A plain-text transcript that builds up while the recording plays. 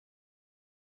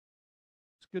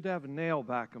Good to have a nail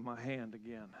back in my hand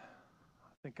again.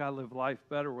 I think I live life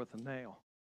better with a nail.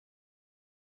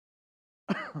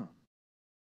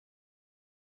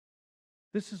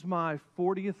 This is my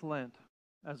 40th Lent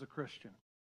as a Christian.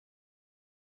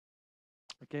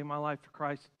 I gave my life to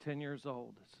Christ at 10 years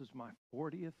old. This is my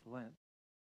 40th Lent.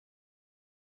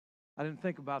 I didn't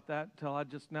think about that until I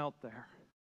just knelt there.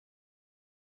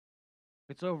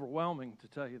 It's overwhelming, to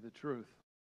tell you the truth.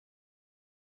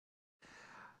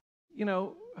 You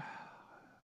know,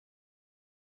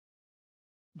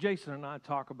 Jason and I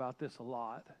talk about this a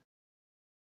lot.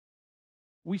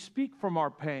 We speak from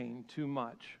our pain too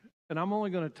much. And I'm only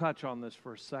going to touch on this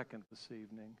for a second this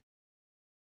evening.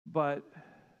 But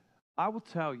I will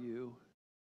tell you,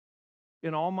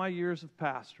 in all my years of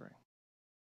pastoring,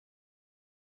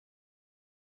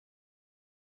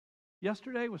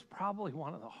 yesterday was probably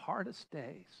one of the hardest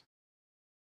days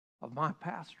of my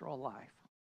pastoral life.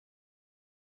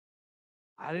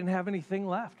 I didn't have anything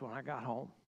left when I got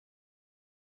home.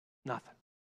 Nothing.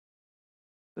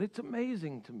 But it's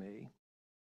amazing to me.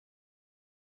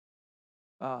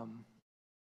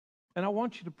 And I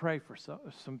want you to pray for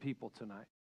some people tonight.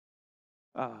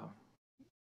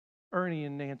 Ernie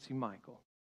and Nancy Michael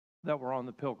that were on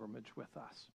the pilgrimage with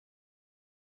us.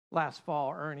 Last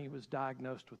fall, Ernie was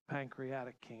diagnosed with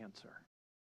pancreatic cancer.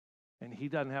 And he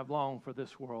doesn't have long for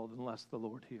this world unless the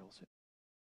Lord heals him.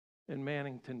 In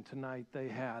Mannington tonight, they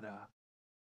had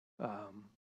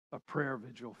a prayer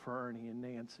vigil for Ernie and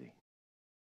Nancy.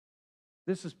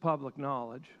 This is public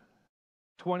knowledge.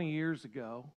 20 years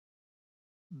ago,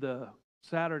 the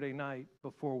Saturday night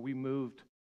before we moved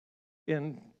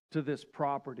into this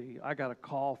property, I got a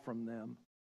call from them,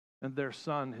 and their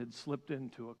son had slipped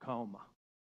into a coma.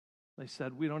 They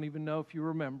said, "We don't even know if you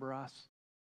remember us."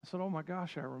 I said, "Oh my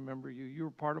gosh, I remember you. You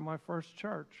were part of my first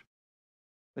church."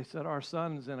 They said, "Our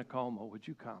son is in a coma. Would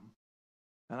you come?"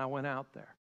 And I went out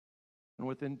there. And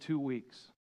within 2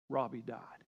 weeks, Robbie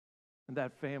died. And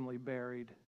that family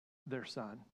buried their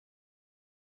son.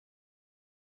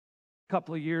 A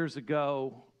couple of years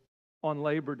ago, on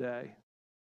Labor Day,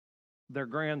 their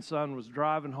grandson was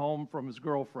driving home from his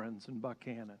girlfriend's in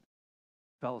Buchanan.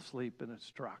 Fell asleep in his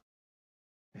truck.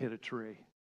 Hit a tree.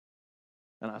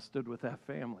 And I stood with that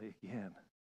family again.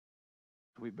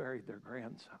 We buried their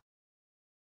grandson.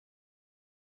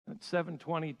 At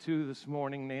 7:22 this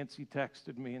morning, Nancy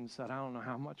texted me and said, "I don't know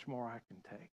how much more I can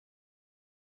take.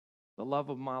 The love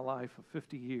of my life of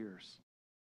 50 years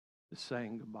is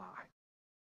saying goodbye."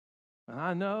 And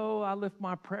I know I lift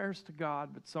my prayers to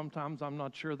God, but sometimes I'm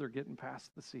not sure they're getting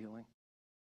past the ceiling.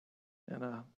 And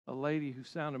a lady who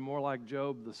sounded more like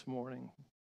Job this morning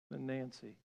than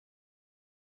Nancy.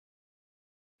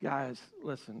 Guys,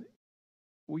 listen,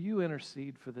 will you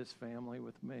intercede for this family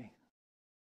with me?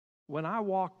 When I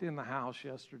walked in the house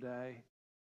yesterday,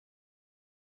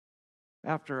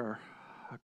 after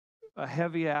a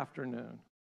heavy afternoon,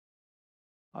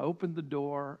 I opened the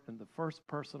door, and the first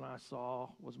person I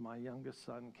saw was my youngest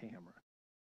son, Cameron.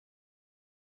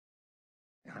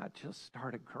 And I just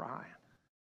started crying.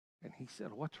 And he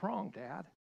said, "What's wrong, Dad?"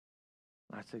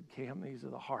 And I said, "Cam, these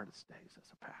are the hardest days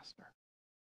as a pastor."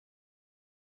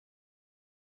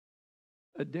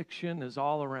 Addiction is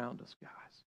all around us,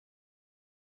 guys.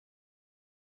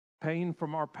 Pain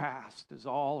from our past is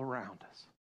all around us.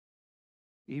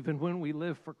 Even when we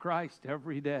live for Christ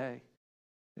every day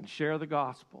and share the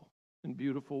gospel in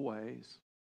beautiful ways.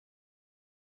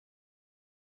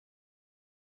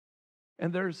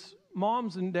 And there's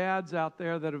moms and dads out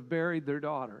there that have buried their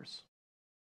daughters.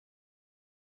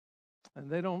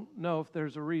 And they don't know if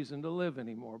there's a reason to live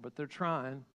anymore, but they're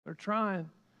trying. They're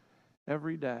trying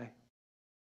every day.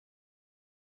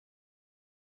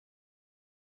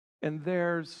 And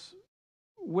there's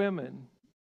women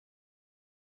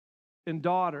and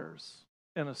daughters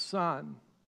and a son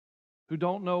who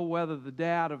don't know whether the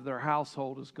dad of their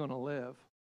household is going to live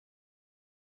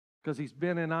because he's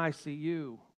been in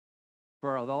ICU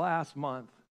for the last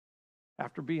month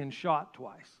after being shot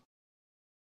twice.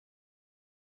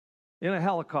 In a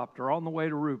helicopter on the way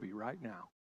to Ruby right now.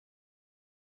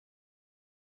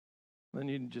 Then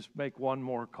you can just make one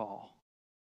more call.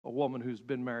 A woman who's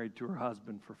been married to her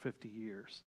husband for 50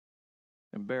 years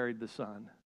and buried the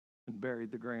son and buried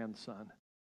the grandson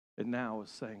and now is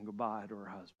saying goodbye to her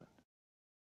husband.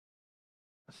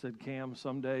 I said, "Cam,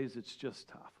 some days it's just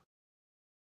tough."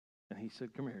 And he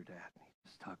said, "Come here, Dad." And he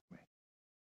just tucked me.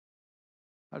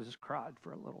 I just cried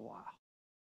for a little while.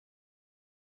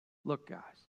 Look,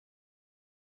 guys,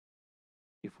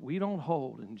 if we don't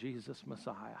hold in Jesus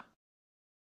Messiah,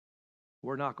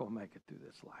 we're not going to make it through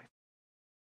this life.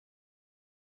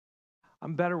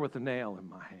 I'm better with a nail in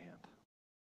my hand.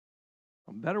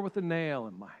 I'm better with a nail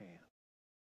in my hand.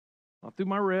 Not through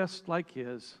my wrist like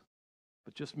his,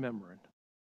 but just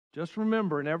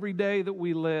remembering every day that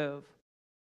we live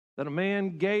that a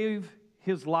man gave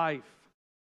his life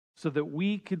so that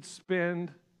we could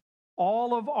spend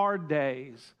all of our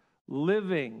days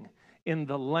living in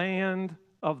the land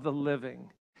of the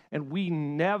living. And we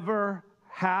never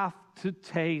have to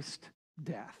taste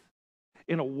death.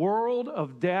 In a world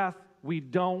of death, we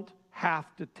don't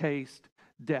have to taste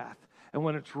death. And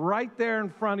when it's right there in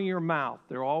front of your mouth,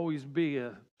 there'll always be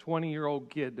a 20-year-old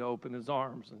kid to open his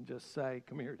arms and just say,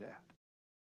 "Come here, Dad."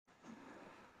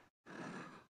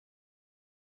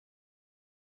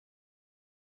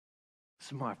 This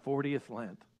is my 40th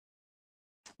Lent,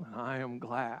 and I am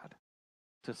glad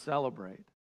to celebrate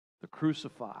the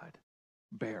crucified,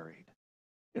 buried,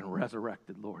 and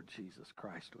resurrected Lord Jesus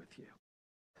Christ with you.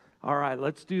 All right,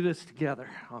 let's do this together,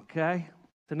 okay?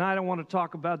 Tonight I want to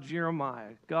talk about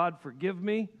Jeremiah. God, forgive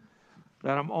me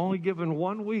that I'm only given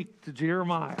 1 week to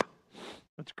Jeremiah.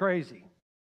 That's crazy.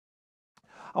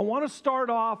 I want to start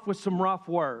off with some rough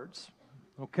words,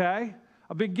 okay?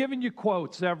 I've been giving you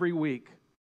quotes every week.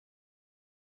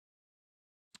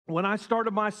 When I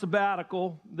started my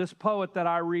sabbatical, this poet that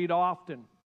I read often,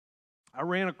 I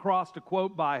ran across a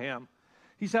quote by him.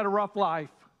 He's had a rough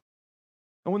life.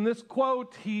 And when this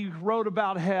quote, he wrote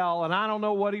about hell, and I don't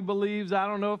know what he believes. I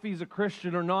don't know if he's a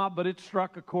Christian or not, but it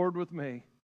struck a chord with me.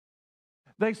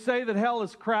 They say that hell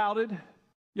is crowded,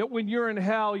 yet when you're in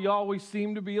hell, you always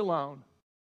seem to be alone.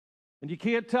 And you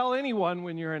can't tell anyone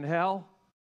when you're in hell,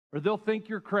 or they'll think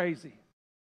you're crazy.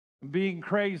 And being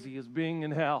crazy is being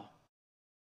in hell.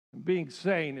 And being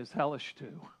sane is hellish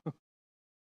too.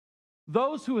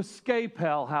 Those who escape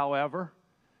hell, however,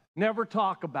 never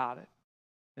talk about it.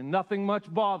 And nothing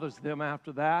much bothers them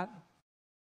after that.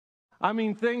 I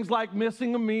mean, things like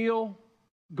missing a meal,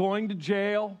 going to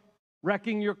jail,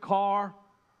 wrecking your car,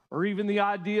 or even the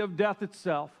idea of death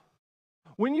itself.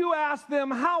 When you ask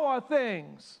them, "How are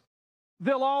things?"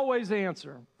 they'll always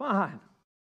answer, "Fine,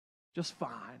 just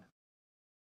fine."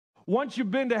 Once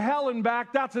you've been to hell and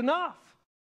back, that's enough.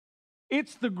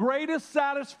 It's the greatest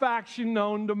satisfaction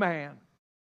known to man.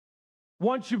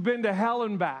 Once you've been to hell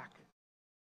and back,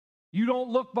 you don't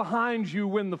look behind you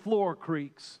when the floor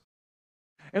creaks.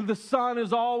 And the sun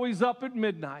is always up at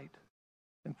midnight.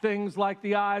 And things like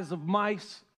the eyes of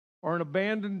mice or an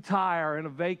abandoned tire in a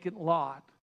vacant lot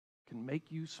can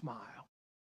make you smile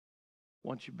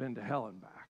once you've been to hell and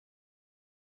back.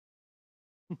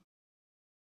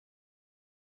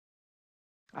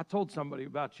 I told somebody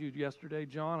about you yesterday,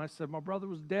 John. I said, my brother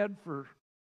was dead for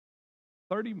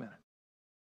 30 minutes.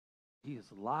 He is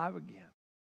alive again.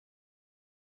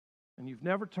 And you've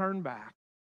never turned back.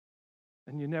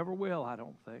 And you never will, I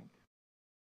don't think.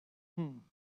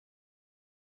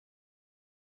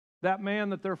 That man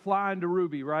that they're flying to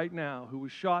Ruby right now, who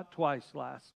was shot twice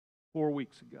 4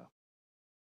 weeks ago.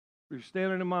 We were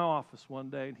standing in my office one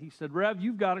day, and he said, "Rev,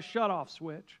 you've got a shut-off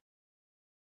switch.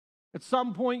 At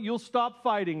some point, you'll stop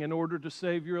fighting in order to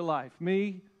save your life."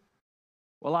 Me?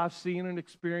 Well, I've seen and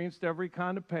experienced every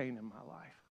kind of pain in my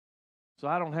life. So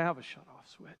I don't have a shut-off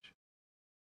switch.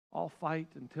 I'll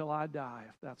fight until I die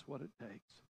if that's what it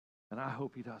takes. And I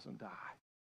hope he doesn't die.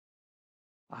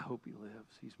 I hope he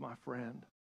lives. He's my friend.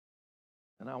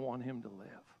 And I want him to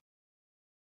live.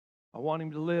 I want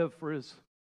him to live for his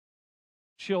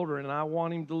children. And I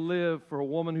want him to live for a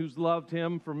woman who's loved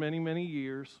him for many, many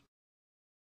years.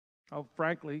 Oh,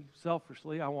 frankly,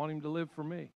 selfishly, I want him to live for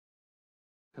me.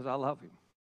 Because I love him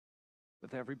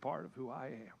with every part of who I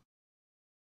am.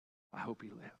 I hope he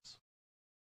lives.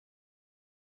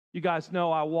 You guys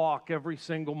know I walk every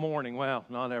single morning. Well,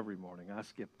 not every morning. I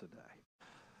skipped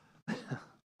today.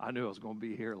 I knew I was going to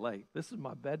be here late. This is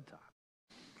my bedtime.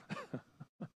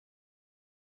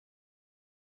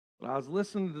 But I was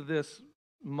listening to this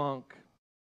monk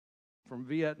from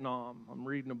Vietnam. I'm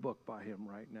reading a book by him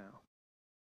right now.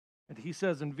 And he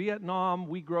says, in Vietnam,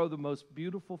 we grow the most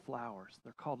beautiful flowers.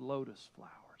 They're called lotus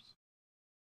flowers.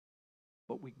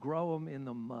 But we grow them in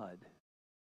the mud.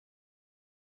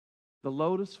 The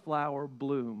lotus flower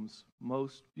blooms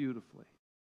most beautifully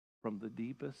from the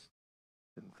deepest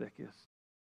and thickest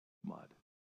mud.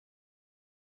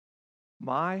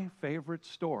 My favorite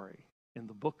story in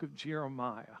the book of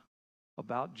Jeremiah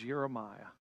about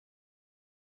Jeremiah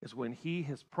is when he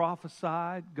has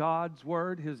prophesied God's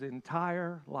word his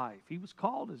entire life. He was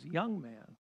called as a young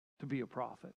man to be a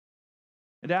prophet.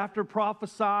 And after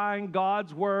prophesying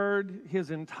God's word his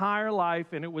entire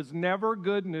life, and it was never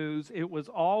good news, it was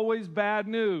always bad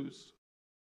news.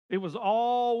 It was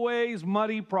always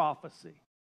muddy prophecy.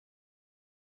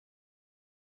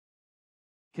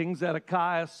 King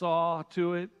Zedekiah saw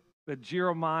to it that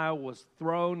Jeremiah was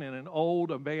thrown in an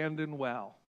old abandoned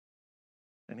well,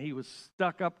 and he was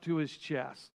stuck up to his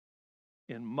chest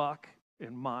in muck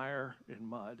and mire and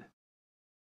mud.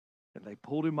 And they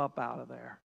pulled him up out of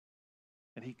there,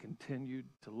 and he continued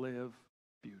to live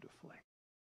beautifully.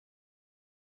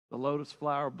 The lotus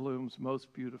flower blooms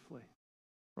most beautifully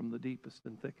from the deepest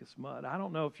and thickest mud. I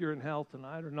don't know if you're in hell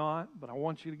tonight or not, but I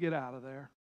want you to get out of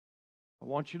there. I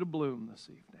want you to bloom this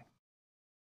evening.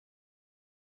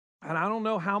 And I don't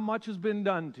know how much has been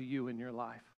done to you in your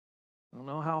life. I don't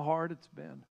know how hard it's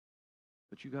been,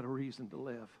 but you've got a reason to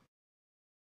live.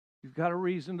 You've got a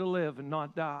reason to live and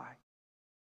not die.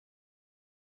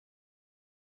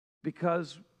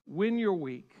 Because when you're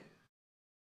weak,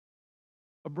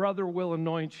 a brother will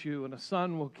anoint you and a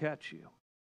son will catch you.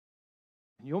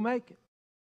 And you'll make it.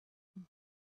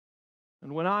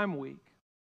 And when I'm weak,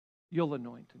 you'll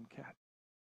anoint and catch.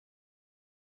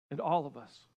 And all of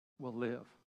us will live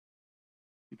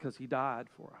because he died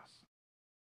for us.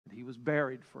 And he was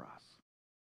buried for us.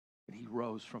 And he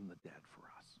rose from the dead for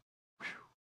us.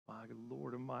 Whew. My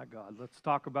Lord and my God. Let's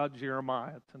talk about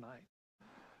Jeremiah tonight.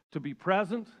 To be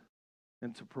present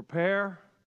and to prepare,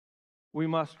 we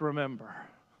must remember.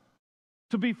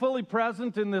 To be fully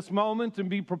present in this moment and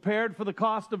be prepared for the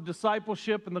cost of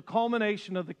discipleship and the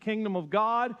culmination of the kingdom of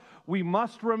God, we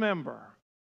must remember.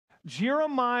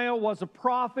 Jeremiah was a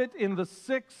prophet in the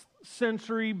 6th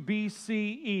century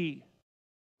BCE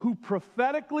who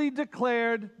prophetically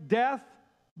declared death,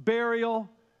 burial,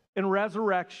 and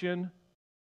resurrection,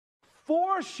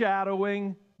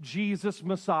 foreshadowing Jesus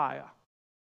Messiah.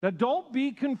 Now, don't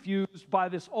be confused by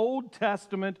this Old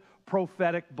Testament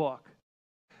prophetic book.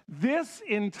 This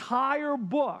entire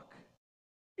book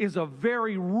is a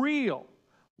very real,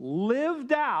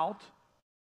 lived out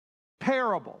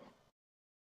parable,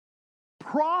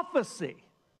 prophecy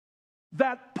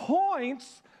that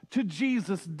points to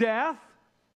Jesus' death,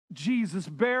 Jesus'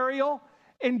 burial,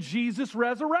 and Jesus'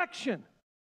 resurrection.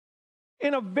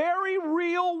 In a very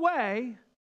real way,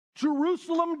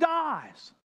 Jerusalem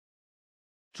dies.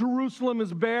 Jerusalem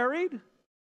is buried,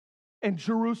 and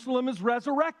Jerusalem is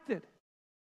resurrected.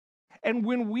 And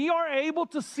when we are able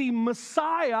to see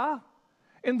Messiah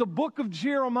in the book of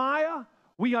Jeremiah,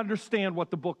 we understand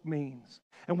what the book means.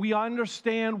 And we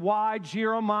understand why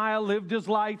Jeremiah lived his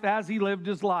life as he lived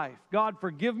his life. God,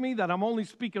 forgive me that I'm only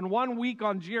speaking 1 week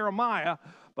on Jeremiah,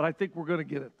 but I think we're going to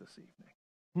get it this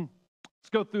evening. Let's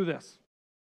go through this.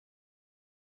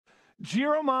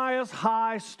 Jeremiah's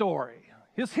high story,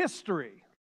 his history.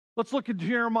 Let's look at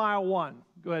Jeremiah 1.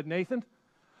 Go ahead, Nathan.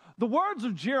 The words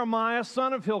of Jeremiah,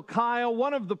 son of Hilkiah,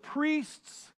 one of the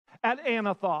priests at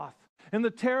Anathoth in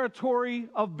the territory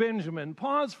of Benjamin.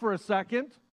 Pause for a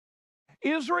second.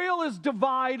 Israel is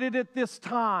divided at this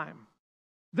time.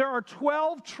 There are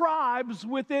 12 tribes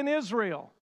within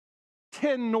Israel.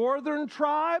 10 northern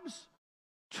tribes,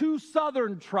 2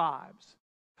 southern tribes.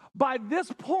 By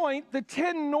this point, the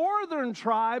 10 northern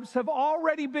tribes have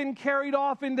already been carried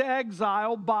off into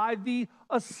exile by the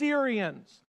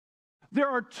Assyrians. There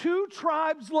are 2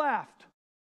 tribes left,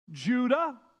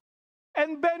 Judah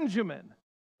and Benjamin,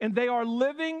 and they are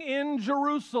living in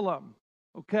Jerusalem,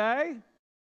 okay?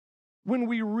 When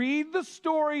we read the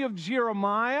story of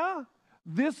Jeremiah,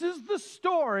 this is the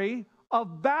story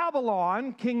of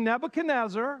Babylon, King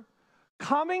Nebuchadnezzar,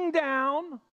 coming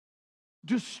down,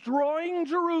 destroying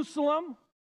Jerusalem,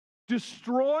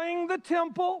 destroying the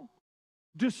temple,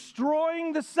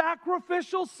 destroying the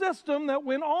sacrificial system that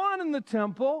went on in the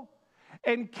temple,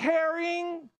 and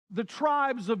carrying the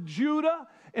tribes of Judah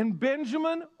and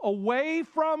Benjamin away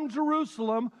from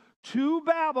Jerusalem to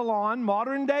Babylon,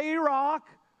 modern-day Iraq,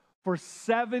 for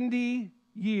 70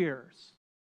 years.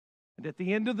 And at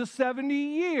the end of the 70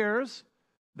 years,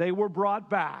 they were brought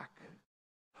back.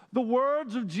 The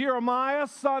words of Jeremiah,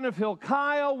 son of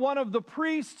Hilkiah, one of the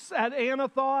priests at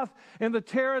Anathoth in the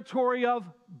territory of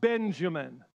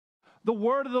Benjamin. The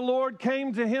word of the Lord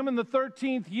came to him in the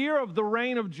 13th year of the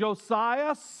reign of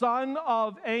Josiah, son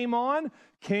of Amon,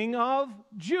 king of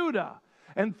Judah.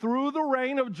 And through the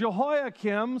reign of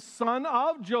Jehoiakim, son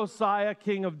of Josiah,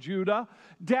 king of Judah,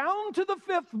 down to the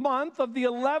 5th month of the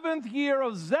 11th year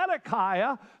of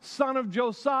Zedekiah, son of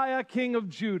Josiah, king of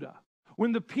Judah,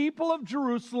 when the people of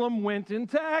Jerusalem went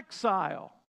into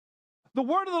exile. The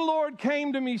word of the Lord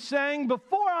came to me, saying,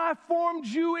 before I formed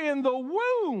you in the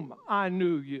womb, I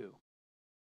knew you.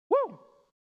 Woo!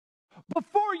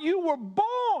 Before you were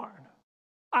born,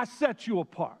 I set you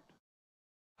apart.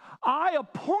 I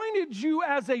appointed you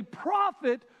as a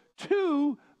prophet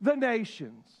to the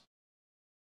nations.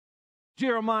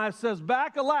 Jeremiah says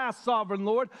back, "Alas, sovereign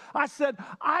Lord, I said,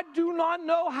 I do not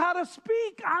know how to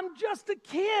speak. I'm just a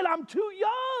kid. I'm too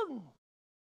young."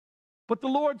 But the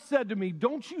Lord said to me,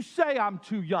 "Don't you say I'm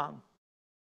too young.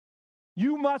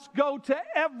 You must go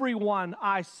to everyone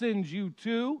I send you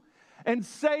to and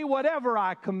say whatever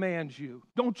I command you.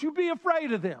 Don't you be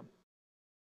afraid of them.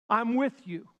 I'm with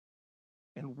you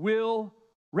and will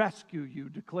rescue you,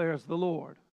 declares the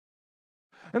Lord."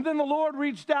 And then the Lord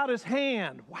reached out his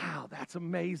hand. Wow, that's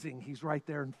amazing. He's right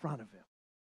there in front of him.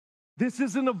 This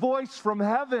isn't a voice from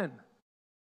heaven.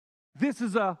 This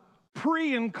is a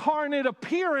pre-incarnate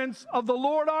appearance of the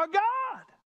Lord our God,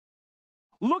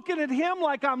 looking at him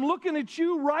like I'm looking at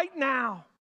you right now.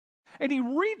 And he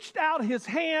reached out his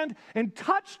hand and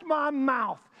touched my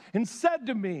mouth and said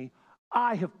to me,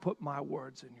 "I have put my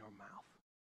words in your mouth.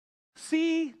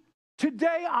 See,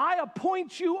 today I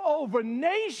appoint you over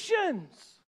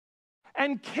nations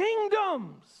and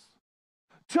kingdoms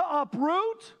to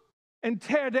uproot and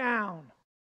tear down,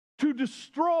 to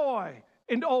destroy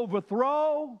and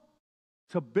overthrow,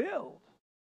 to build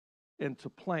and to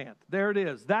plant." There it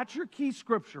is. That's your key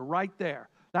scripture right there.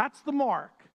 That's the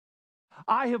mark.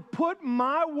 I have put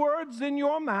my words in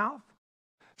your mouth.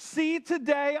 See,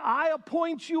 today I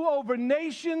appoint you over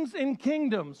nations and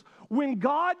kingdoms. When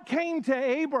God came to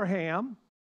Abraham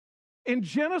in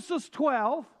Genesis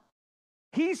 12,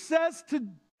 he says to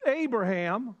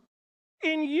Abraham,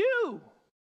 "In you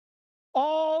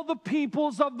all the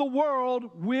peoples of the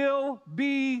world will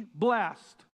be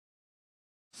blessed."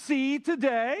 See,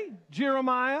 today,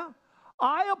 Jeremiah,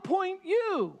 I appoint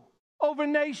you over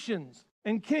nations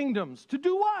and kingdoms to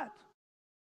do what?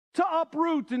 To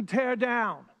uproot and tear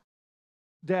down,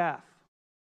 death.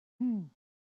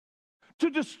 To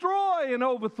destroy and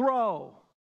overthrow,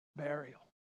 burial.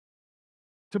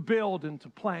 To build and to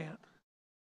plant,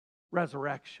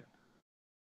 resurrection.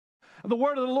 And the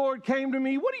word of the Lord came to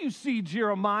me, "What do you see,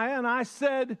 Jeremiah?" And I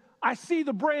said, "I see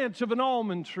the branch of an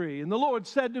almond tree." And the Lord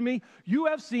said to me, "You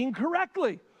have seen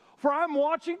correctly, for I'm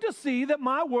watching to see that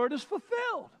my word is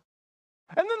fulfilled."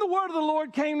 And then the word of the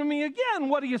Lord came to me again,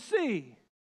 "What do you see?"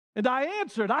 And I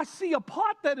answered, "I see a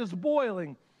pot that is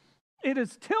boiling. It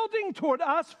is tilting toward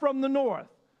us from the north."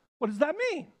 What does that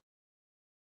mean?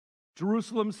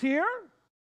 Jerusalem's here,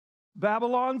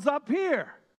 Babylon's up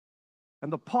here,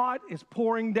 and the pot is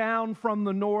pouring down from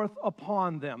the north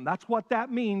upon them. That's what that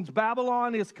means.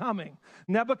 Babylon is coming.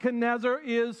 Nebuchadnezzar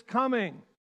is coming.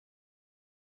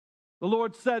 The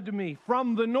Lord said to me,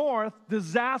 "From the north,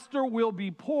 disaster will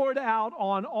be poured out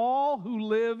on all who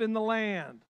live in the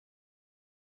land."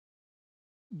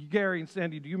 Gary and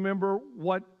Sandy, do you remember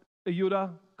what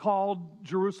Judah called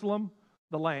Jerusalem?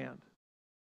 The land.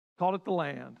 Called it the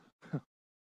land.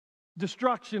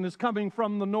 Destruction is coming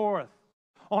from the north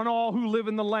on all who live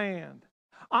in the land.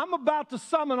 I'm about to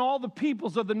summon all the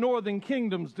peoples of the northern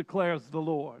kingdoms, declares the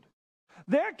Lord.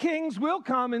 Their kings will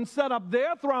come and set up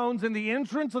their thrones in the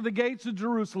entrance of the gates of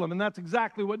Jerusalem. And that's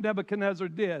exactly what Nebuchadnezzar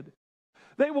did.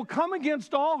 They will come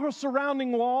against all her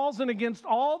surrounding walls and against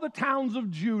all the towns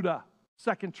of Judah,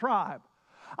 second tribe.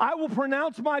 I will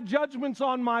pronounce my judgments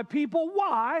on my people.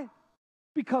 Why?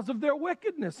 Because of their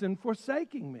wickedness in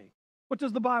forsaking me. What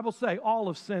does the Bible say? All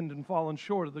have sinned and fallen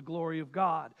short of the glory of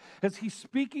God. As he's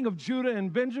speaking of Judah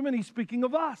and Benjamin, he's speaking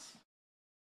of us.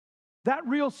 That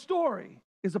real story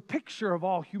is a picture of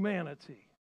all humanity.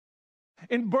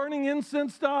 In burning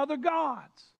incense to other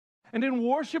gods and in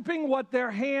worshiping what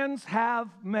their hands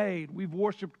have made. We've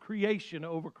worshiped creation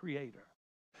over creator.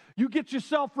 You get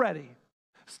yourself ready.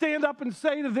 Stand up and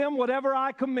say to them whatever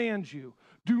I command you.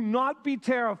 Do not be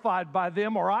terrified by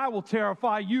them, or I will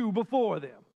terrify you before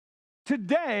them.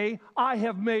 Today I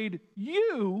have made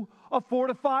you a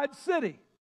fortified city,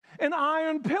 an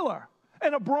iron pillar,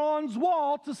 and a bronze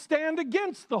wall to stand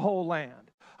against the whole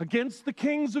land, against the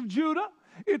kings of Judah,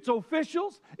 its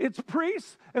officials, its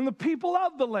priests, and the people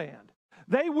of the land.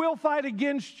 They will fight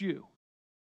against you,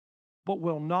 but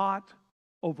will not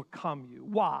overcome you.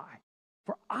 Why?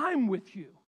 For I'm with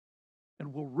you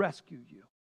and will rescue you,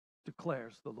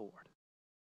 declares the Lord.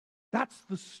 That's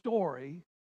the story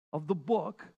of the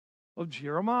book of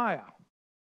Jeremiah.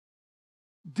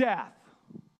 Death.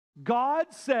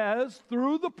 God says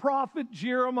through the prophet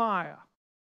Jeremiah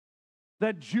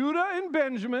that Judah and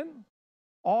Benjamin,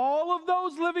 all of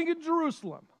those living in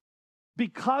Jerusalem,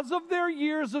 because of their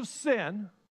years of sin,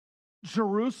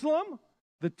 Jerusalem,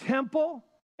 the temple,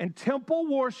 and temple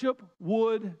worship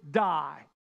would die.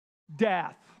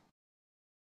 Death.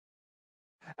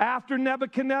 After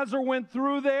Nebuchadnezzar went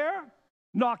through there,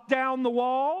 knocked down the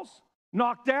walls,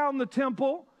 knocked down the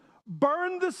temple,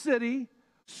 burned the city,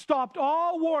 stopped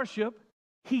all worship,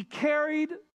 he carried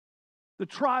the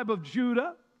tribe of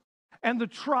Judah, and the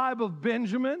tribe of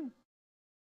Benjamin,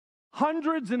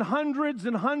 hundreds and hundreds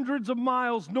and hundreds of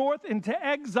miles north into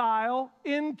exile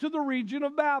into the region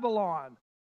of Babylon.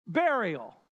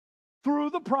 Burial.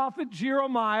 Through the prophet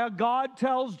Jeremiah, God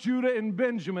tells Judah and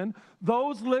Benjamin,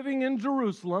 those living in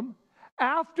Jerusalem,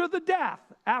 after the death,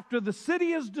 after the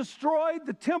city is destroyed,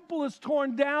 the temple is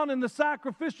torn down, and the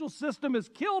sacrificial system is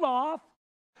killed off,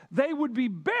 they would be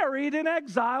buried in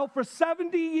exile for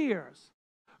 70 years.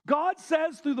 God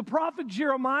says through the prophet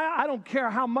Jeremiah, I don't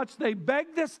care how much they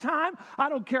beg this time. I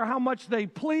don't care how much they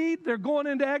plead. They're going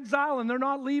into exile, and they're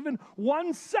not leaving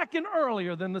 1 second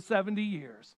earlier than the 70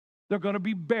 years. They're going to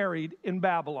be buried in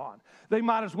Babylon. They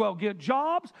might as well get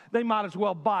jobs. They might as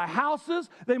well buy houses.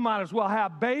 They might as well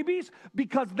have babies,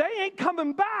 because they ain't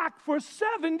coming back for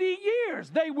 70 years.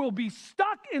 They will be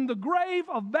stuck in the grave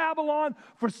of Babylon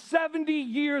for 70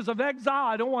 years of exile.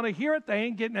 I don't want to hear it. They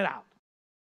ain't getting it out.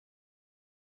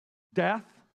 Death,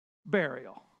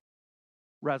 burial,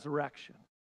 resurrection.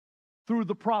 Through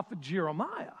the prophet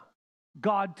Jeremiah,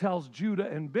 God tells Judah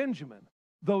and Benjamin,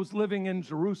 those living in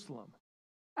Jerusalem,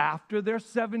 after their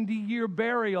 70-year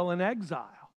burial in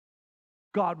exile,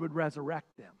 God would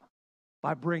resurrect them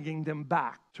by bringing them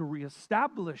back to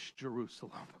reestablish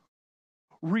Jerusalem,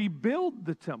 rebuild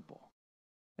the temple,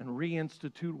 and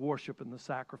reinstitute worship in the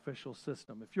sacrificial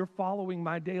system. If you're following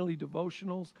my daily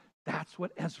devotionals, that's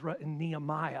what Ezra and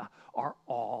Nehemiah are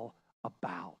all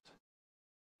about.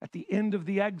 At the end of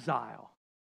the exile,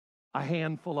 a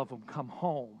handful of them come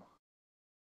home,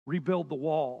 rebuild the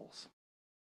walls,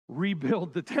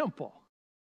 rebuild the temple,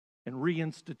 and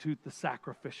reinstitute the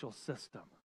sacrificial system.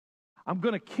 I'm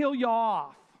going to kill you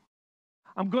off.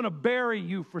 I'm going to bury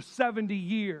you for 70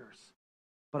 years,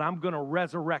 but I'm going to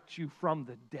resurrect you from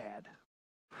the dead.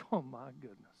 Oh my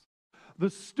goodness. The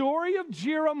story of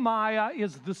Jeremiah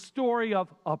is the story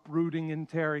of uprooting and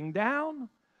tearing down,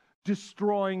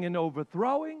 destroying and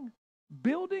overthrowing,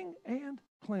 building and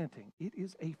planting. It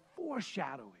is a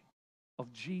foreshadowing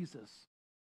of Jesus,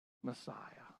 Messiah.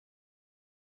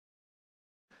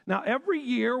 Now, every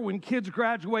year when kids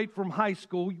graduate from high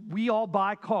school, we all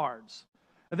buy cards.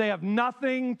 They have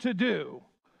nothing to do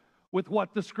with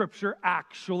what the scripture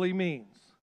actually means.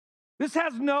 This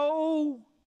has no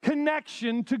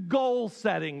connection to goal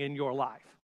setting in your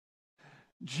life.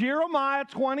 Jeremiah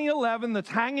 20:11, that's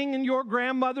hanging in your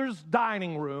grandmother's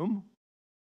dining room,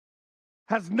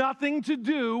 has nothing to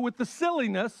do with the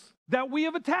silliness that we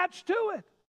have attached to it.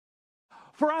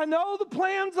 For I know the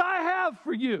plans I have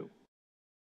for you,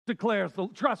 declares the,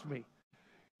 trust me,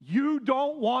 you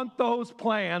don't want those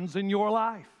plans in your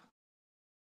life.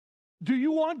 Do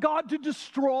you want God to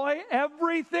destroy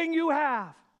everything you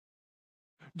have?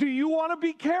 Do you want to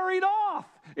be carried off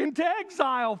into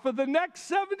exile for the next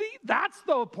 70? That's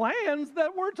the plans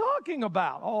that we're talking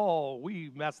about. Oh,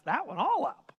 we messed that one all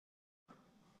up.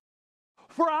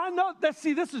 For I know, this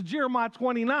is Jeremiah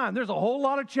 29. There's a whole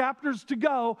lot of chapters to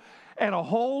go and a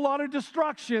whole lot of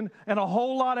destruction and a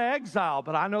whole lot of exile.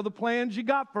 But I know the plans you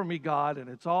got for me, God, and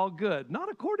it's all good. Not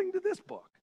according to this book.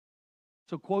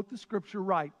 So quote the scripture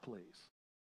right, please.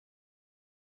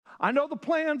 I know the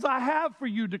plans I have for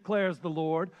you, declares the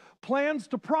Lord, plans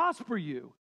to prosper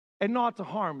you and not to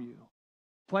harm you,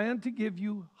 plan to give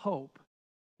you hope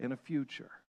in a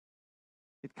future.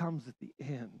 It comes at the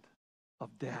end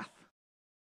of death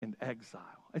and exile.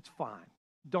 It's fine.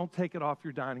 Don't take it off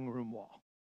your dining room wall.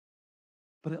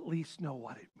 But at least know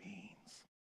what it means.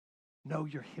 Know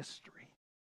your history.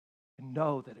 And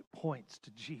know that it points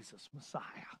to Jesus, Messiah.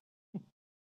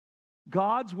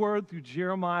 God's word through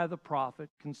Jeremiah the prophet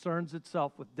concerns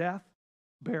itself with death,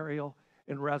 burial,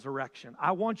 and resurrection.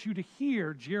 I want you to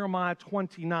hear Jeremiah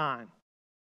 29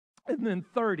 and then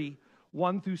 30,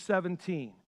 1 through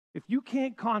 17. If you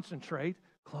can't concentrate,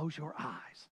 close your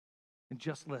eyes and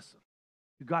just listen.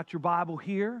 You got your Bible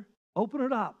here? Open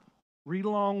it up. Read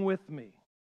along with me.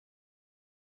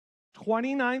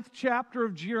 29th chapter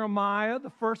of Jeremiah, the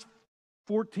first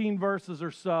 14 verses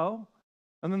or so,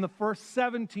 and then the first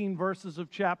 17 verses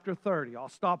of chapter 30. I'll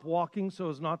stop walking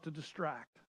so as not to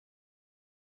distract.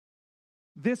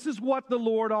 This is what the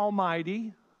Lord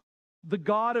Almighty, the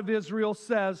God of Israel,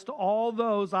 says to all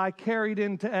those I carried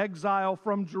into exile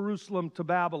from Jerusalem to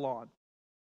Babylon.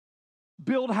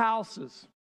 Build houses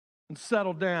and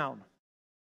settle down.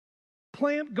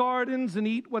 Plant gardens and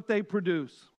eat what they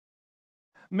produce.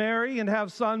 Marry and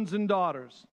have sons and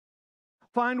daughters.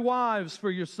 Find wives for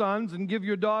your sons and give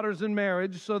your daughters in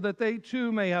marriage so that they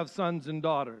too may have sons and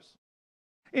daughters.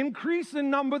 Increase in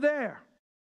number there.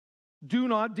 Do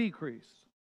not decrease.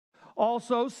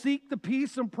 Also, seek the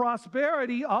peace and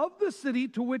prosperity of the city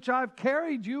to which I've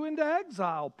carried you into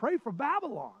exile. Pray for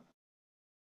Babylon.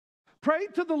 Pray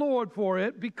to the Lord for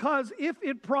it, because if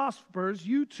it prospers,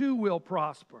 you too will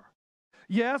prosper.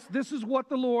 Yes, this is what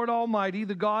the Lord Almighty,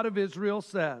 the God of Israel,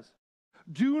 says.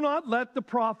 Do not let the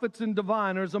prophets and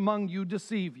diviners among you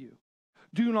deceive you.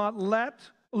 Do not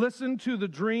listen to the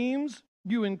dreams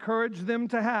you encourage them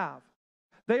to have.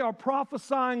 They are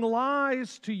prophesying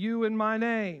lies to you in my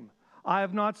name. I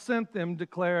have not sent them,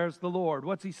 declares the Lord.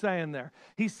 What's he saying there?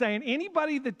 He's saying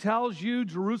anybody that tells you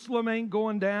Jerusalem ain't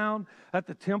going down, that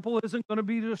the temple isn't going to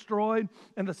be destroyed,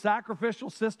 and the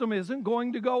sacrificial system isn't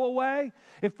going to go away,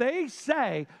 if they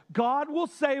say God will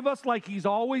save us like he's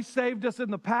always saved us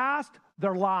in the past,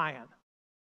 they're lying.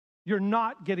 You're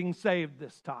not getting saved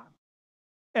this time.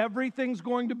 Everything's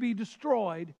going to be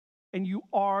destroyed, and you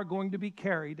are going to be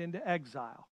carried into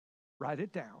exile. Write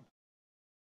it down.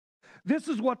 This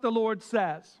is what the Lord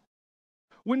says.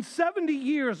 When 70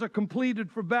 years are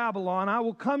completed for Babylon, I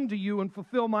will come to you and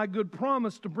fulfill my good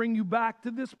promise to bring you back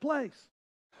to this place.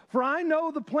 For I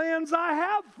know the plans I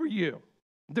have for you,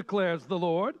 declares the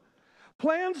Lord.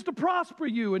 Plans to prosper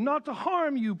you and not to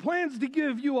harm you. Plans to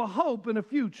give you a hope and a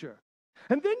future.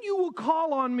 And then you will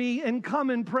call on me and come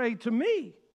and pray to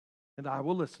me, and I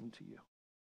will listen to you.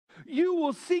 You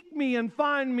will seek me and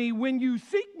find me when you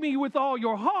seek me with all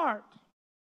your heart.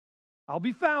 I'll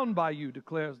be found by you,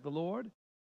 declares the Lord,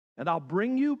 and I'll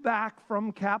bring you back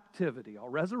from captivity. I'll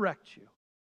resurrect you.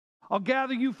 I'll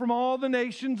gather you from all the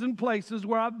nations and places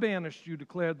where I've banished you,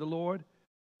 declared the Lord,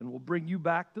 and will bring you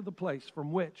back to the place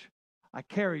from which I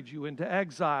carried you into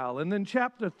exile. And then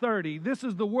chapter 30, this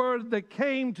is the word that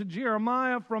came to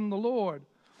Jeremiah from the Lord.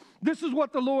 This is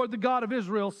what the Lord, the God of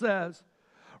Israel, says.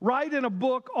 Write in a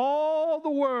book all the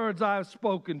words I have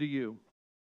spoken to you.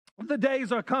 The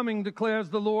days are coming, declares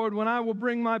the Lord, when I will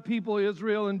bring my people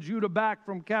Israel and Judah back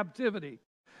from captivity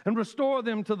and restore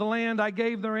them to the land I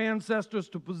gave their ancestors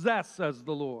to possess, says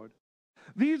the Lord.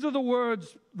 These are the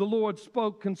words the Lord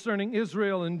spoke concerning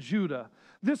Israel and Judah.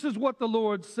 This is what the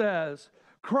Lord says.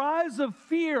 Cries of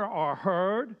fear are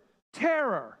heard,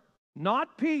 terror,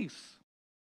 not peace.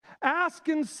 Ask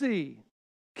and see,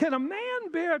 can a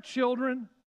man bear children?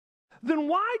 Then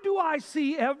why do I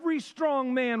see every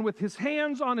strong man with his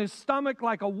hands on his stomach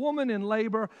like a woman in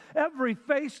labor, every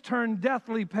face turned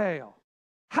deathly pale?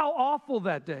 How awful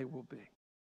that day will be.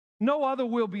 No other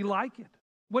will be like it.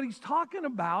 What he's talking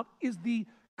about is the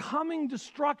coming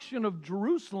destruction of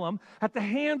Jerusalem at the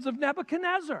hands of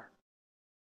Nebuchadnezzar.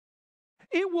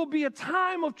 It will be a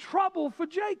time of trouble for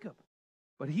Jacob,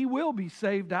 but he will be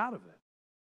saved out of it.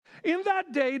 In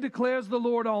that day, declares the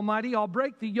Lord Almighty, I'll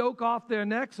break the yoke off their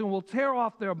necks and will tear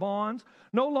off their bonds.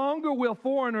 No longer will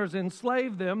foreigners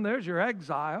enslave them. There's your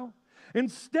exile.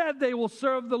 Instead, they will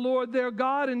serve the Lord their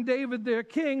God and David their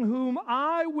king, whom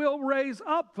I will raise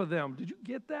up for them. Did you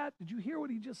get that? Did you hear what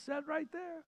he just said right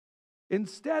there?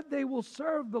 Instead, they will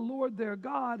serve the Lord their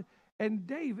God and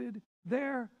David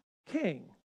their king,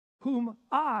 whom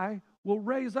I will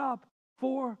raise up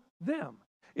for them.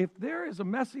 If there is a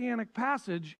messianic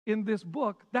passage in this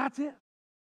book, that's it.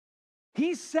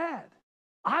 He said,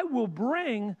 I will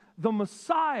bring the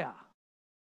Messiah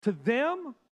to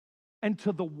them and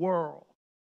to the world.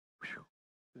 Whew,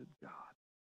 good God.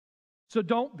 So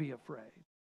don't be afraid.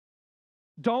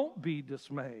 Don't be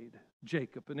dismayed,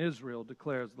 Jacob and Israel,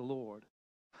 declares the Lord.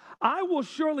 I will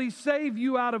surely save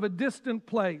you out of a distant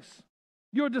place,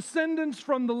 your descendants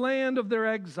from the land of their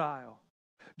exile.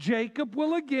 Jacob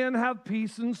will again have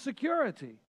peace and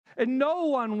security, and no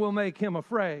one will make him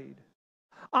afraid.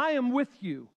 I am with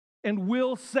you and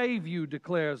will save you,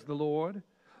 declares the Lord.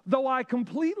 Though I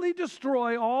completely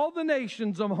destroy all the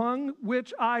nations among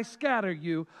which I scatter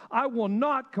you, I will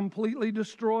not completely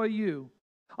destroy you.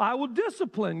 I will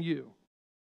discipline you,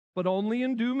 but only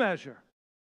in due measure.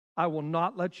 I will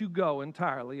not let you go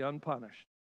entirely unpunished.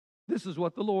 This is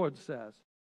what the Lord says.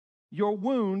 Your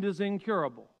wound is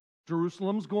incurable.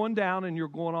 Jerusalem's going down and you're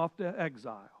going off to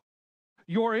exile.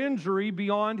 Your injury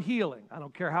beyond healing. I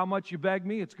don't care how much you beg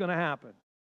me, it's going to happen.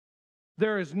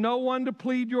 There is no one to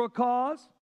plead your cause,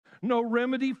 no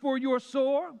remedy for your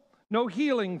sore, no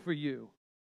healing for you.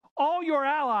 All your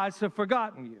allies have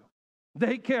forgotten you.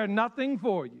 They care nothing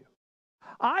for you.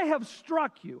 I have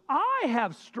struck you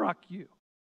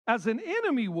as an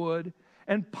enemy would,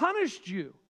 and punished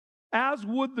you as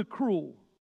would the cruel,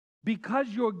 because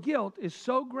your guilt is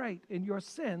so great and your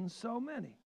sins so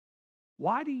many.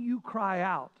 Why do you cry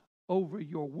out over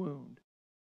your wound,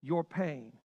 your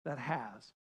pain that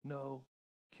has no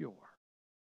cure?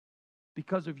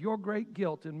 Because of your great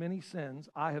guilt and many sins,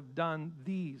 I have done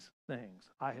these things.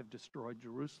 I have destroyed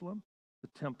Jerusalem,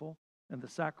 the temple, and the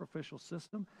sacrificial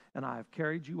system, and I have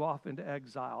carried you off into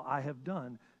exile. I have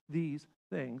done these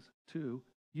things to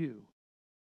you.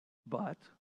 But,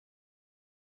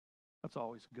 that's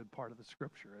always a good part of the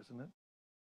scripture, isn't it?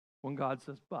 When God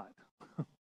says, but,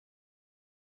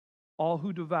 all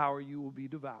who devour you will be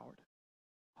devoured.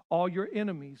 All your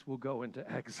enemies will go into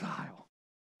exile.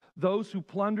 Those who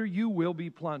plunder you will be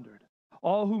plundered.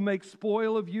 All who make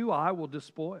spoil of you, I will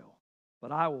despoil.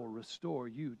 But I will restore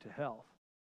you to health,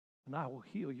 and I will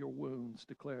heal your wounds,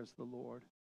 declares the Lord,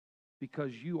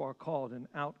 because you are called an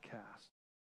outcast,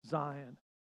 Zion,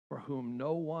 for whom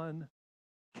no one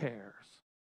cares.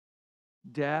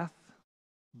 Death,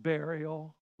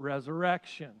 burial,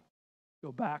 resurrection.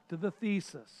 Go back to the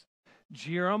thesis.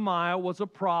 Jeremiah was a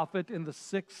prophet in the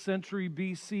 6th century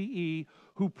BCE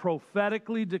who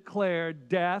prophetically declared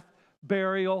death,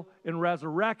 burial, and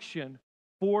resurrection,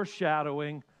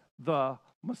 foreshadowing the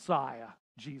Messiah,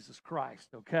 Jesus Christ,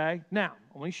 okay? Now,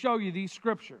 let me show you these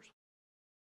scriptures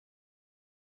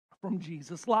from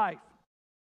Jesus' life.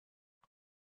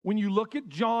 When you look at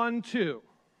John 2,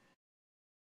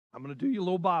 I'm going to do you a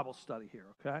little Bible study here,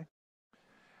 okay?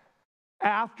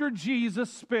 After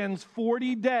Jesus spends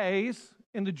 40 days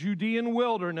in the Judean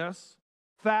wilderness,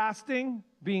 fasting,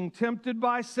 being tempted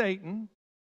by Satan,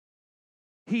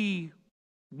 he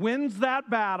wins that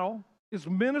battle, is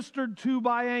ministered to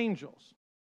by angels.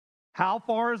 How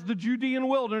far is the Judean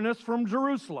wilderness from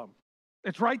Jerusalem?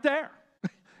 It's right there.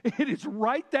 It is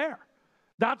right there.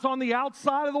 That's on the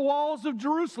outside of the walls of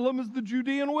Jerusalem is the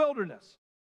Judean wilderness.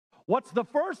 What's the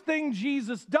first thing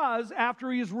Jesus does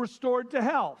after he is restored to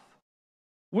health?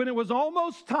 When it was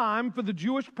almost time for the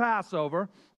Jewish Passover,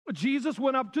 Jesus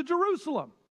went up to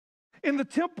Jerusalem. In the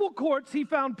temple courts, he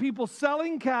found people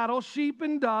selling cattle, sheep,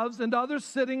 and doves, and others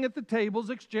sitting at the tables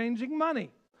exchanging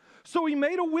money. So he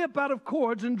made a whip out of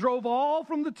cords and drove all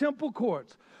from the temple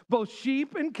courts. Both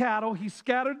sheep and cattle, he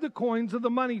scattered the coins of the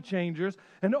money changers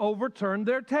and overturned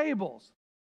their tables.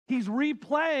 He's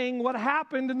replaying what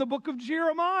happened in the book of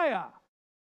Jeremiah.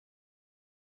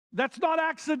 That's not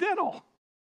accidental.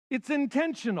 It's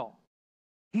intentional.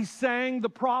 He's saying the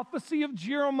prophecy of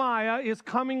Jeremiah is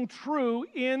coming true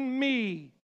in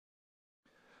me.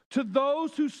 To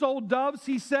those who sold doves,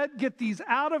 he said, get these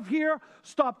out of here.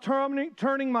 Stop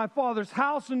turning my father's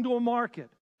house into a market.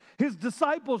 His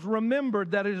disciples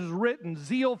remembered that it is written,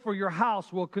 zeal for your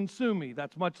house will consume me.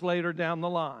 That's much later down the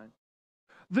line.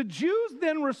 The Jews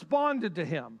then responded to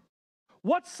him,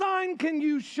 what sign can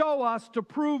you show us to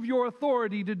prove your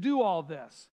authority to do all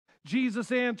this?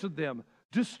 Jesus answered them,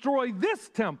 destroy this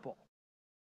temple,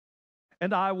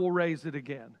 and I will raise it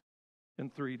again in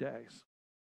 3 days.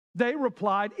 They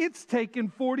replied, it's taken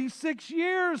 46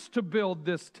 years to build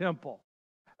this temple.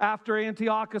 After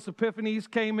Antiochus Epiphanes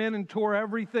came in and tore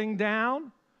everything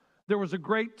down, there was a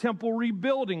great temple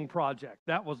rebuilding project.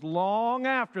 That was long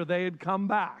after they had come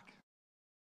back.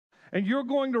 And you're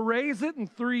going to raise it in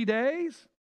 3 days?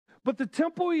 But the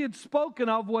temple he had spoken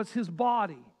of was his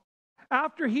body.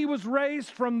 After he was raised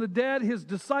from the dead, his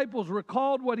disciples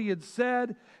recalled what he had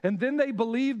said, and then they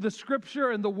believed the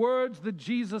scripture and the words that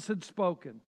Jesus had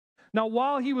spoken. Now,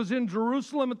 while he was in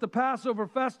Jerusalem at the Passover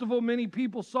festival, many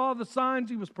people saw the signs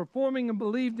he was performing and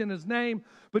believed in his name,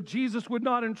 but Jesus would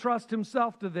not entrust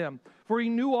himself to them, for he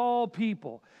knew all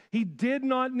people. He did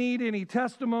not need any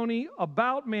testimony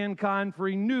about mankind, for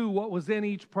he knew what was in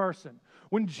each person.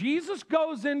 When Jesus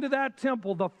goes into that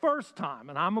temple the first time,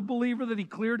 and I'm a believer that he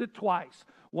cleared it twice,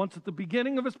 once at the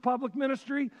beginning of his public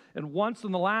ministry and once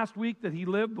in the last week that he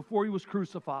lived before he was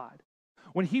crucified.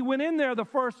 When he went in there the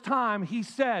first time, he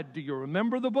said, do you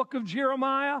remember the book of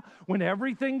Jeremiah? When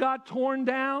everything got torn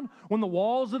down, when the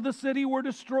walls of the city were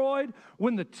destroyed,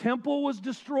 when the temple was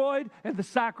destroyed and the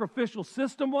sacrificial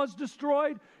system was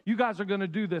destroyed, you guys are going to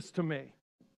do this to me.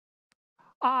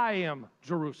 I am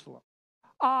Jerusalem.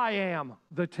 I am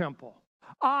the temple.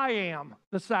 I am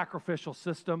the sacrificial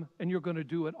system, and you're going to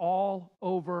do it all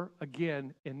over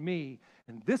again in me.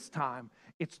 And this time,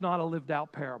 it's not a lived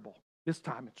out parable. This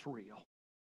time it's real.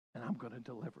 And I'm going to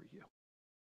deliver you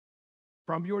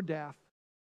from your death,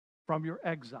 from your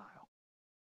exile.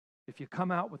 If you come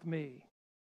out with me,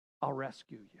 I'll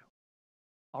rescue you.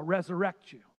 I'll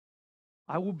resurrect you.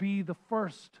 I will be the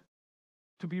first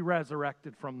to be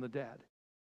resurrected from the dead.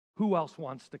 Who else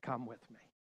wants to come with me?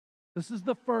 This is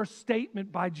the first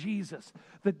statement by Jesus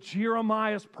that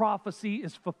Jeremiah's prophecy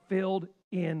is fulfilled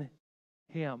in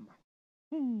him.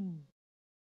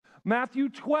 Matthew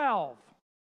 12.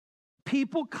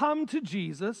 People come to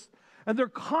Jesus and they're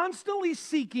constantly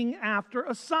seeking after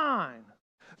a sign.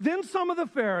 Then some of the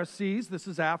Pharisees, this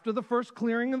is after the first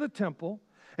clearing of the temple,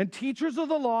 and teachers of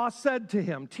the law said to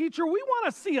him, "Teacher, we want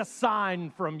to see a sign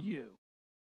from you."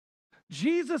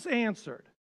 Jesus answered,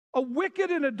 "A wicked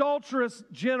and adulterous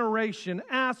generation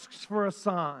asks for a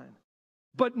sign,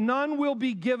 but none will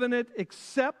be given it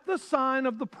except the sign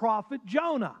of the prophet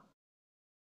Jonah.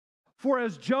 For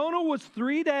as Jonah was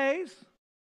 3 days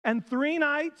and 3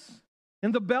 nights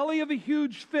in the belly of a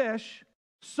huge fish,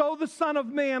 so the Son of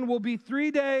Man will be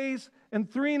 3 days and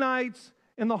 3 nights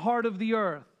in the heart of the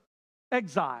earth."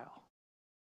 Exile,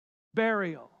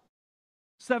 burial,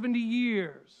 70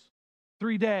 years,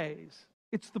 3 days.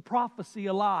 It's the prophecy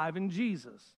alive in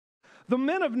Jesus. The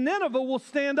men of Nineveh will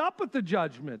stand up at the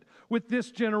judgment with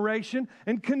this generation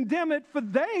and condemn it, for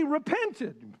they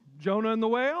repented. Jonah and the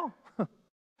whale,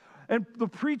 and the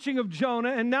preaching of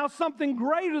Jonah, and now something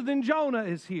greater than Jonah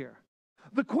is here.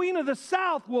 The queen of the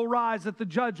south will rise at the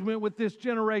judgment with this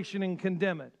generation and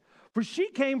condemn it. For she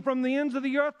came from the ends of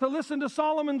the earth to listen to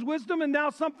Solomon's wisdom, and now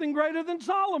something greater than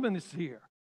Solomon is here.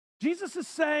 Jesus is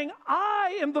saying,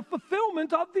 I am the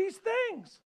fulfillment of these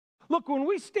things. Look, when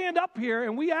we stand up here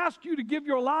and we ask you to give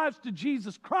your lives to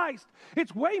Jesus Christ,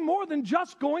 it's way more than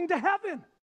just going to heaven.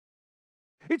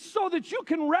 It's so that you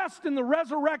can rest in the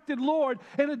resurrected Lord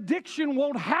and addiction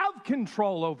won't have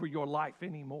control over your life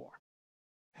anymore.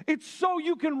 It's so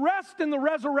you can rest in the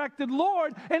resurrected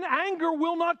Lord and anger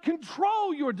will not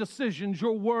control your decisions,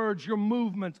 your words, your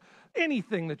movements,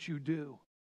 anything that you do.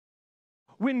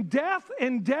 When death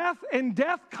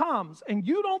comes and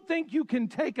you don't think you can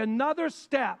take another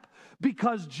step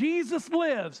because Jesus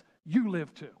lives, you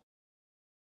live too.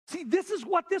 See, this is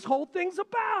what this whole thing's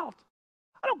about.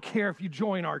 I don't care if you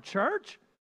join our church.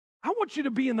 I want you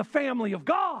to be in the family of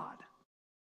God.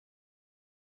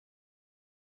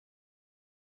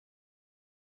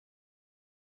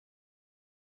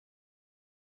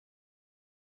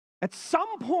 At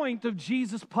some point of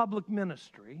Jesus' public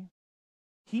ministry,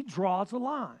 he draws a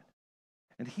line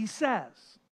and he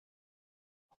says,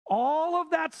 all of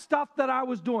that stuff that I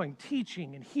was doing,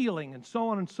 teaching and healing and so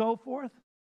on and so forth,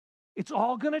 it's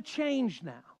all going to change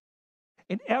now.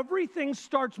 And everything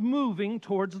starts moving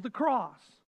towards the cross.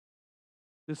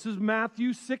 This is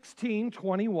Matthew 16,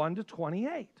 21 to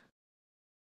 28.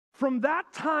 From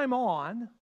that time on,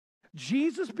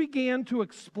 Jesus began to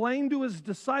explain to his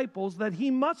disciples that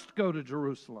he must go to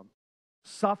Jerusalem,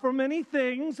 suffer many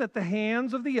things at the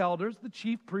hands of the elders, the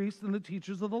chief priests, and the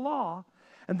teachers of the law,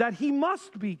 and that he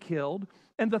must be killed,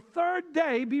 and the third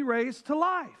day be raised to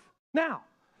life. Now,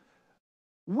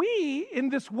 we in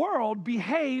this world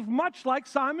behave much like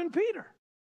Simon Peter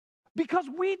because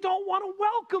we don't want to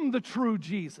welcome the true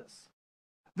Jesus,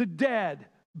 the dead,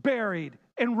 buried,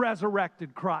 and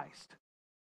resurrected Christ.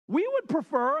 We would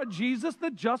prefer a Jesus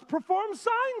that just performs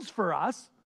signs for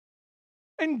us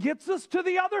and gets us to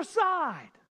the other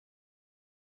side.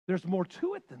 There's more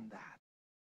to it than that.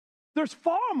 There's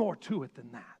far more to it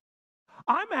than that.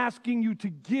 I'm asking you to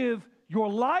give your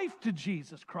life to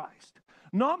Jesus Christ,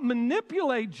 not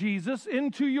manipulate Jesus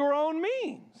into your own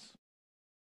means.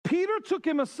 Peter took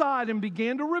him aside and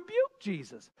began to rebuke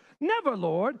Jesus. "Never,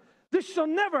 Lord, this shall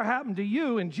never happen to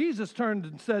you." And Jesus turned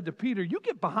and said to Peter, "You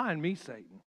get behind me,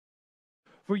 Satan,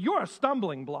 for you're a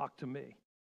stumbling block to me.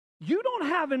 You don't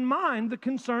have in mind the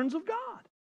concerns of God,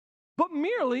 but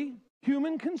merely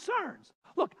human concerns."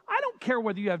 Look, I don't care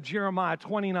whether you have Jeremiah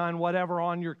 29 whatever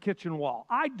on your kitchen wall.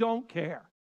 I don't care.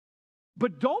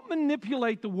 But don't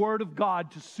manipulate the Word of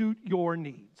God to suit your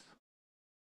needs.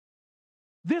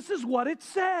 This is what it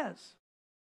says.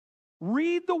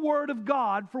 Read the Word of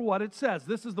God for what it says.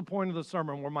 This is the point of the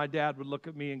sermon where my dad would look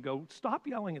at me and go, "Stop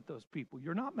yelling at those people.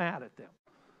 You're not mad at them."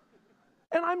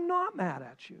 And I'm not mad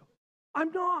at you.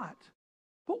 I'm not.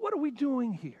 But what are we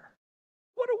doing here?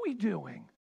 What are we doing?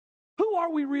 Who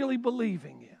are we really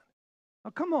believing in?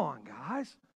 Now, come on,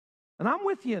 guys. And I'm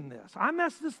with you in this. I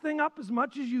messed this thing up as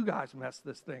much as you guys messed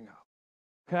this thing up.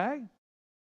 Okay?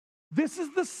 This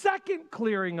is the second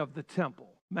clearing of the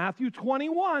temple. Matthew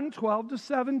 21, 12 to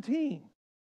 17.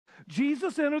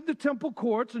 Jesus entered the temple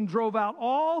courts and drove out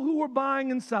all who were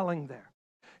buying and selling there.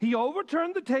 He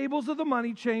overturned the tables of the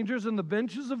money changers and the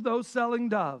benches of those selling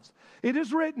doves. "It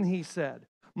is written," he said,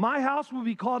 "My house will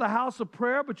be called a house of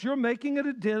prayer, but you're making it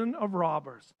a den of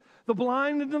robbers." The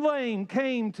blind and the lame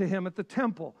came to him at the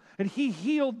temple, and he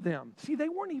healed them. See, they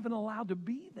weren't even allowed to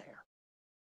be there.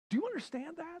 Do you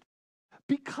understand that?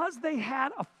 Because they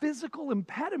had a physical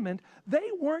impediment,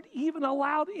 they weren't even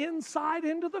allowed inside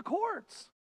into the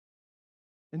courts.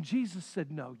 And Jesus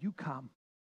said, "No, you come,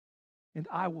 and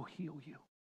I will heal you.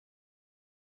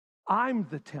 I'm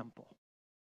the temple.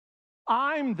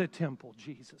 I'm the temple,"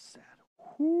 Jesus said.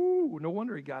 Whoo, no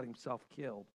wonder he got himself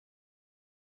killed.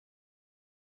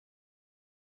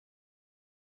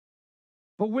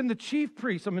 But when the chief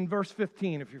priests, I'm in verse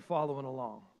 15 if you're following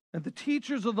along, and the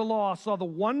teachers of the law saw the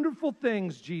wonderful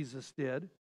things Jesus did,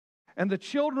 and the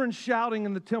children shouting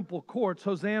in the temple courts,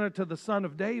 Hosanna to the Son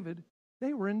of David,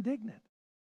 they were indignant.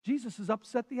 Jesus has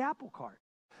upset the apple cart.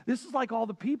 This is like all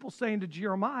the people saying to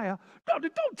Jeremiah,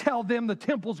 don't tell them the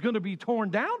temple's going to be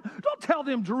torn down. Don't tell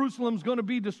them Jerusalem's going to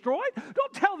be destroyed.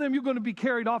 Don't tell them you're going to be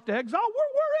carried off to exile.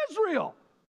 We're Israel.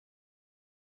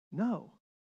 No,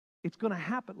 it's going to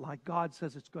happen like God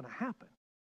says it's going to happen.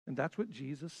 And that's what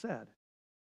Jesus said.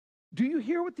 Do you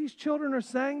hear what these children are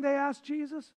saying? They asked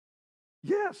Jesus.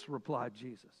 Yes, replied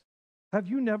Jesus. Have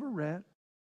you never read?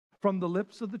 From the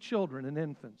lips of the children and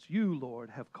infants, you, Lord,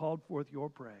 have called forth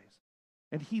your praise.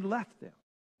 And he left them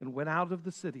and went out of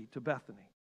the city to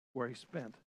Bethany, where he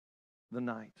spent the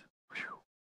night. Whew.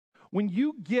 When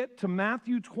you get to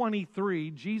Matthew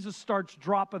 23, Jesus starts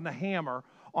dropping the hammer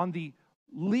on the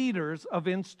leaders of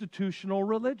institutional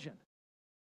religion.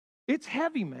 It's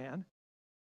heavy, man.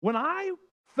 When I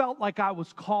felt like I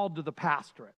was called to the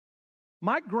pastorate,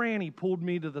 my granny pulled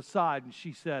me to the side and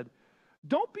she said,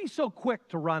 don't be so quick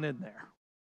to run in there,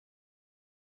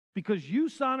 because you,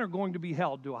 son, are going to be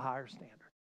held to a higher standard.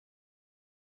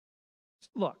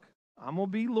 Look, I'm going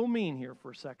to be a little mean here for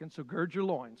a second, so gird your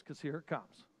loins, because here it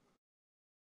comes.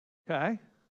 Okay?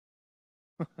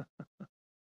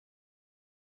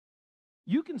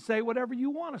 You can say whatever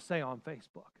you want to say on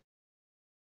Facebook.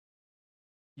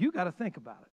 You got to think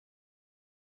about it.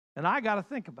 And I got to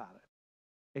think about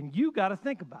it. And you got to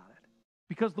think about it.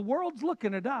 Because the world's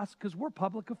looking at us because we're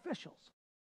public officials.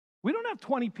 We don't have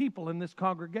 20 people in this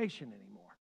congregation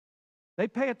anymore. They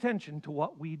pay attention to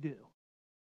what we do.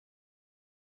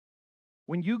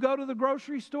 When you go to the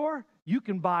grocery store, you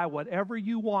can buy whatever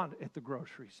you want at the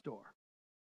grocery store.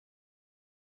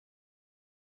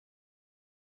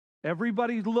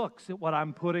 Everybody looks at what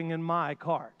I'm putting in my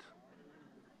cart.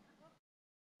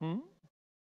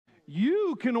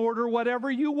 You can order whatever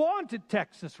you want at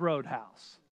Texas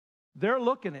Roadhouse. They're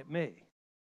looking at me.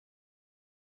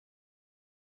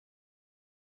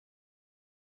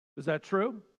 Is that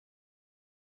true?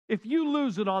 If you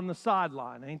lose it on the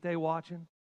sideline, ain't they watching?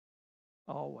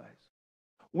 Always.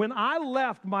 When I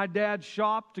left my dad's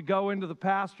shop to go into the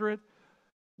pastorate,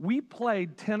 we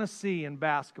played Tennessee in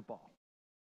basketball.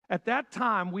 At that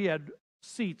time, we had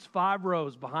seats 5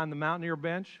 rows behind the Mountaineer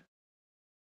bench.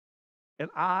 And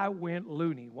I went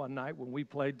loony one night when we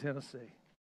played Tennessee.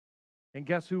 And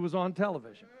guess who was on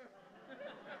television?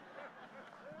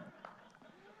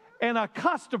 And a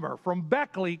customer from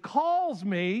Beckley calls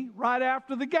me right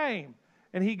after the game.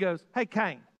 And he goes, hey,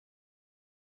 Cain,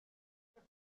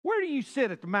 where do you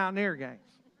sit at the Mountaineer games?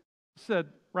 I said,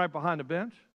 right behind the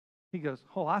bench. He goes,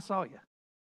 oh, I saw you.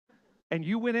 And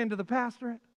you went into the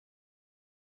pastorate?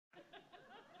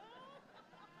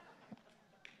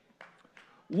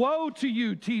 Woe to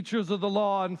you, teachers of the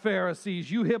law and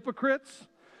Pharisees, you hypocrites.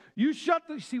 You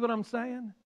see what I'm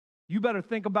saying? You better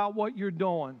think about what you're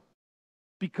doing,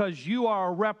 because you are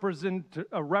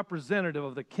a representative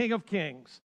of the King of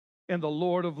Kings and the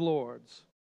Lord of Lords.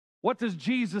 What does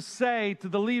Jesus say to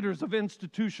the leaders of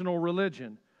institutional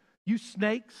religion? You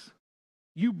snakes,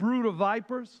 you brood of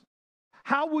vipers,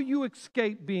 how will you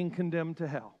escape being condemned to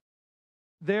hell?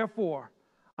 Therefore,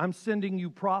 I'm sending you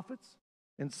prophets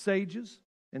and sages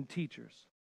and teachers.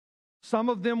 Some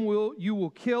of them you will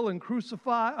kill and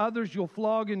crucify. Others you'll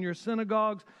flog in your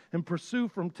synagogues and pursue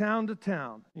from town to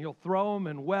town. You'll throw them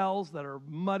in wells that are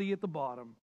muddy at the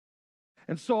bottom.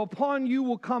 And so upon you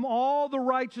will come all the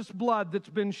righteous blood that's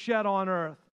been shed on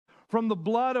earth, from the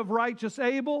blood of righteous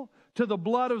Abel to the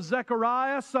blood of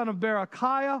Zechariah, son of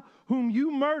Berechiah, whom you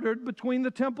murdered between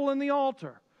the temple and the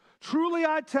altar. Truly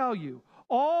I tell you,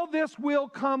 all this will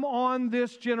come on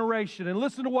this generation. And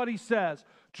listen to what he says.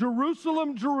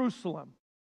 Jerusalem, Jerusalem,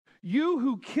 you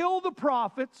who kill the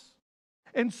prophets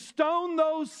and stone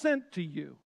those sent to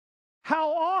you.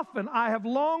 How often I have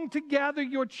longed to gather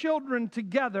your children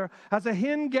together as a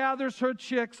hen gathers her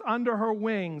chicks under her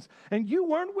wings, and you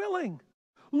weren't willing.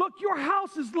 Look, your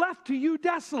house is left to you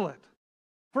desolate.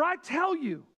 For I tell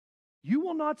you, you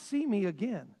will not see me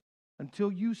again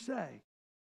until you say,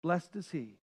 blessed is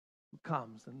he who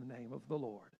comes in the name of the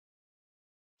Lord.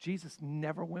 Jesus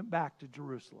never went back to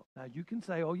Jerusalem. Now you can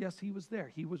say, oh yes, he was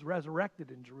there. He was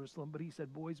resurrected in Jerusalem, but he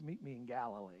said, boys, meet me in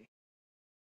Galilee.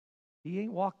 He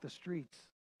ain't walked the streets,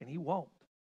 and he won't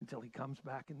until he comes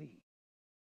back in the east.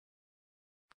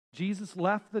 Jesus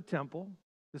left the temple.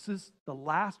 This is the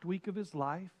last week of his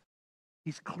life.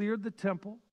 He's cleared the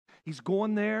temple. He's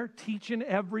going there teaching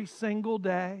every single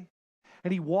day.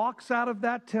 And he walks out of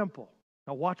that temple.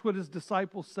 Now watch what his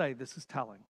disciples say. This is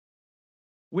telling.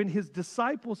 When his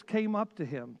disciples came up to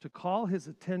him to call his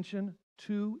attention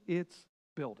to its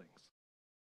buildings.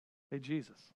 Hey,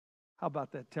 Jesus, how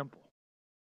about that temple?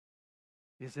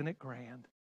 Isn't it grand?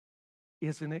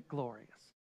 Isn't it glorious?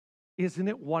 Isn't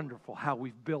it wonderful how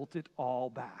we've built it all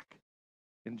back?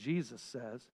 And Jesus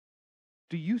says,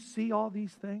 do you see all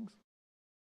these things?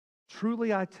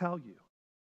 Truly I tell you,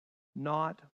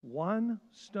 not one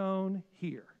stone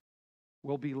here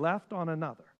will be left on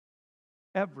another.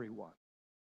 Everyone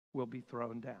will be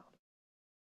thrown down.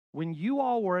 When you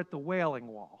all were at the Wailing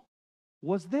Wall,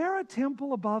 was there a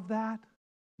temple above that?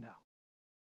 No.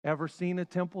 Ever seen a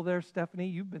temple there, Stephanie?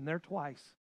 You've been there twice.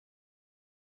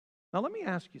 Now let me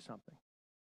ask you something.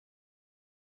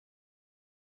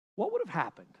 What would have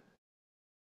happened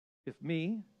if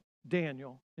me,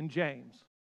 Daniel, and James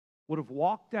would have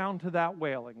walked down to that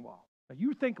Wailing Wall? Now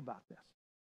you think about this.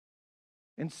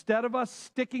 Instead of us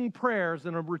sticking prayers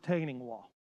in a retaining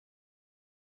wall.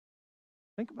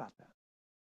 Think about that.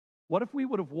 What if we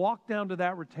would have walked down to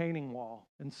that retaining wall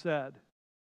and said,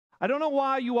 I don't know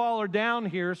why you all are down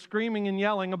here screaming and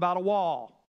yelling about a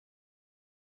wall.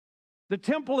 The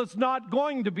temple is not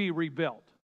going to be rebuilt.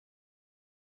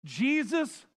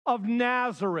 Jesus of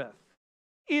Nazareth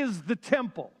is the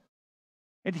temple,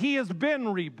 and he has been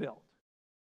rebuilt.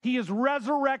 He is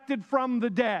resurrected from the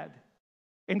dead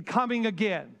and coming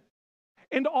again.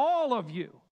 And all of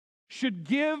you should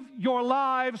give your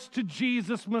lives to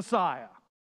Jesus Messiah.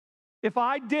 If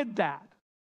I did that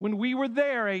when we were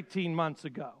there 18 months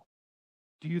ago,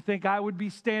 do you think I would be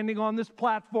standing on this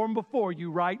platform before you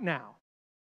right now?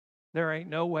 There ain't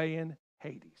no way in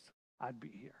Hades I'd be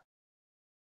here.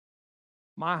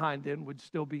 My hind end would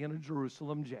still be in a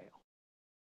Jerusalem jail.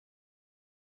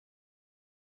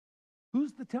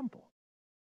 Who's the temple?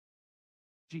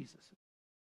 Jesus.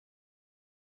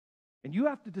 And you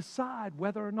have to decide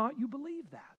whether or not you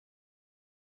believe that.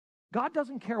 God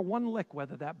doesn't care one lick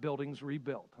whether that building's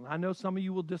rebuilt. And I know some of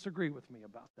you will disagree with me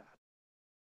about that.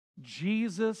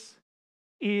 Jesus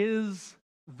is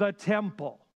the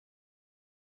temple.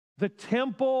 The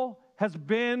temple has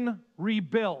been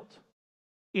rebuilt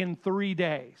in 3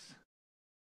 days.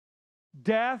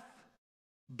 Death,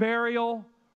 burial,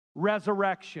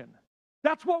 resurrection.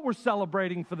 That's what we're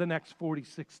celebrating for the next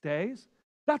 46 days.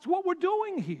 That's what we're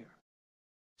doing here.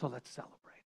 So let's celebrate.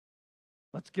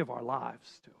 Let's give our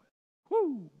lives to it.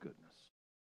 Whoo, goodness.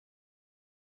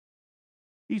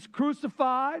 He's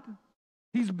crucified.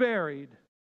 He's buried.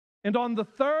 And on the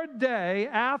third day,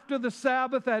 after the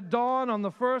Sabbath at dawn, on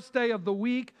the first day of the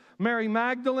week, Mary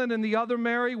Magdalene and the other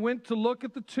Mary went to look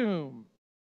at the tomb.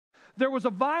 There was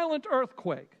a violent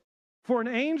earthquake, for an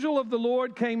angel of the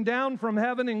Lord came down from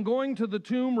heaven and going to the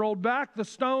tomb, rolled back the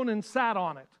stone and sat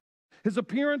on it. His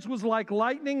appearance was like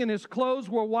lightning, and his clothes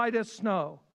were white as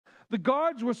snow. The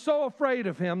guards were so afraid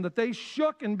of him that they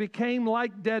shook and became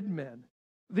like dead men.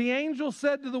 The angel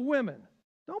said to the women,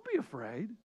 "Don't be afraid,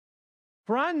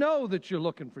 for I know that you're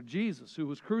looking for Jesus who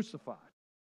was crucified.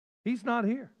 He's not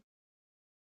here.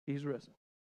 He's risen,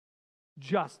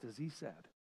 just as he said.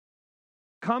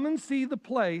 Come and see the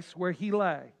place where he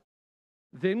lay.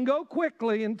 Then go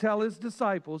quickly and tell his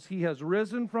disciples he has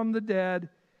risen from the dead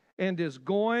and is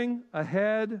going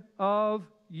ahead of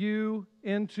you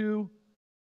into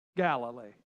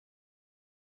Galilee.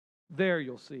 There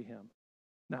you'll see him.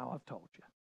 Now I've told you."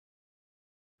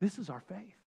 This is our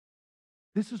faith.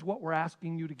 This is what we're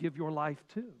asking you to give your life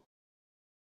to.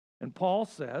 And Paul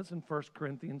says in 1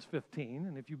 Corinthians 15,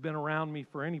 and if you've been around me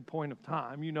for any point of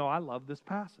time, you know I love this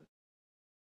passage.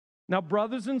 Now,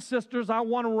 brothers and sisters, I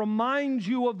want to remind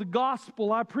you of the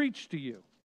gospel I preached to you,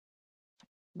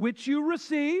 which you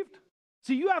received.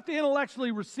 See, you have to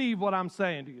intellectually receive what I'm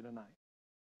saying to you tonight.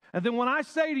 And then when I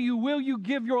say to you, will you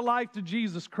give your life to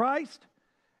Jesus Christ,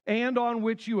 and on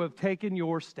which you have taken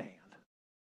your stand?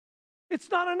 It's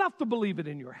not enough to believe it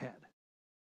in your head.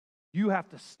 You have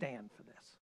to stand for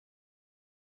this.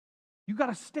 You got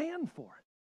to stand for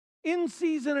it. In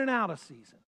season and out of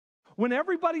season. When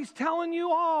everybody's telling you,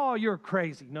 oh, you're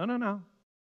crazy. No, no, no.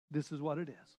 This is what it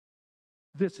is.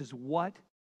 This is what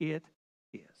it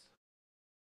is.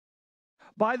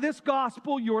 By this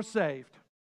gospel, you're saved,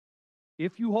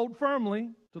 if you hold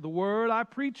firmly to the word I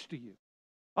preached to you.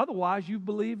 Otherwise, you've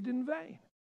believed in vain.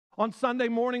 On Sunday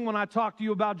morning, when I talk to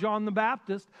you about John the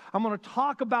Baptist, I'm going to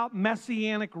talk about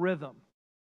messianic rhythm.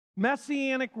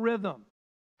 Messianic rhythm.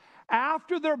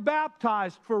 After they're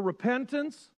baptized for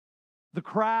repentance, the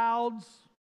crowds,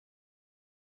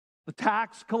 the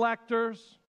tax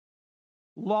collectors,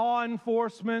 law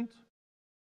enforcement,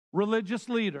 religious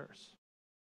leaders,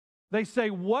 They say,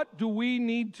 what do we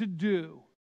need to do?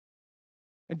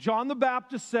 And John the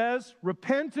Baptist says,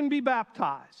 repent and be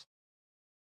baptized.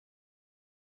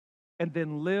 And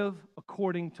then live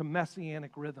according to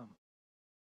messianic rhythm.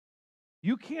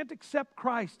 You can't accept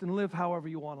Christ and live however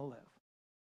you want to live.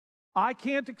 I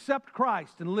can't accept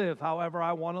Christ and live however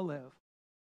I want to live.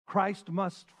 Christ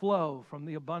must flow from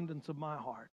the abundance of my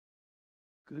heart.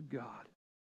 Good God.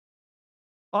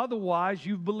 Otherwise,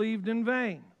 you've believed in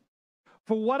vain.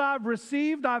 For what I've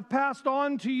received, I've passed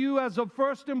on to you as of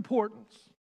first importance,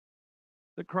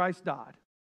 that Christ died.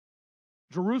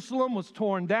 Jerusalem was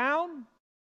torn down,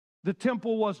 the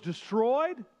temple was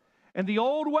destroyed, and the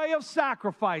old way of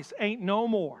sacrifice ain't no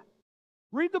more.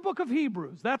 Read the book of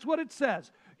Hebrews. That's what it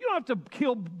says. You don't have to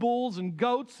kill bulls and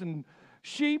goats and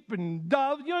sheep and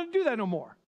doves. You don't do that no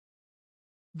more.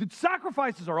 The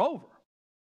sacrifices are over.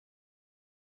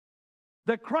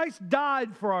 That Christ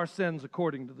died for our sins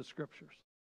according to the Scriptures.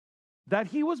 That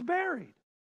he was buried.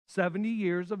 70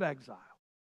 years of exile.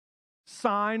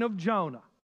 Sign of Jonah.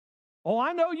 Oh,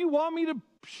 I know you want me to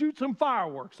shoot some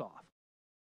fireworks off.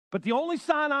 But the only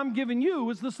sign I'm giving you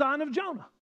is the sign of Jonah.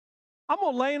 I'm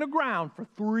going to lay in the ground for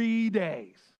 3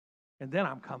 days. And then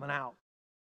I'm coming out.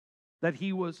 That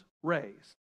he was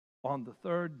raised on the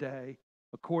third day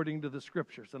according to the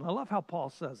Scriptures. And I love how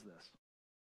Paul says this.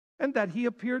 And that he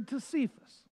appeared to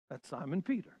Cephas, that's Simon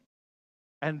Peter,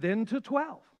 and then to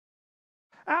 12.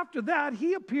 After that,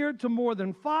 he appeared to more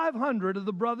than 500 of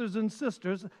the brothers and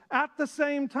sisters at the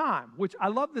same time, which I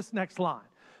love this next line,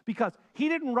 because he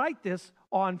didn't write this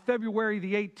on February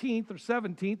the 18th or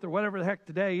 17th or whatever the heck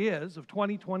today is of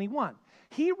 2021.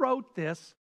 He wrote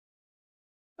this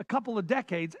a couple of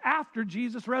decades after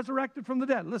Jesus resurrected from the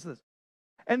dead. Listen to this.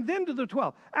 And then to the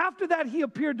 12. After that, he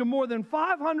appeared to more than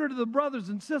 500 of the brothers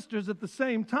and sisters at the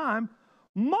same time,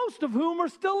 most of whom are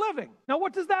still living. Now,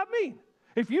 what does that mean?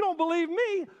 If you don't believe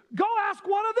me, go ask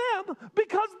one of them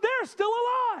because they're still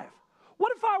alive.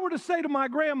 What if I were to say to my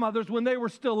grandmothers when they were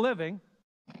still living,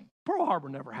 Pearl Harbor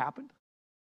never happened?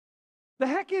 The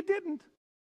heck it didn't.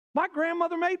 My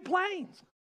grandmother made planes.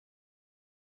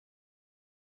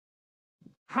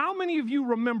 How many of you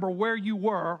remember where you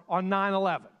were on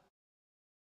 9/11?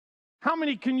 How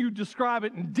many can you describe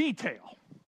it in detail?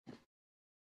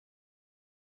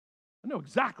 I know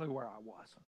exactly where I was.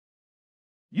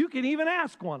 You can even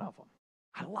ask one of them.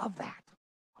 I love that.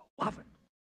 I love it.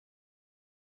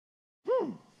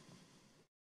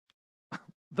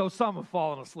 Though some have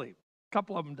fallen asleep. A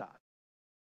couple of them died.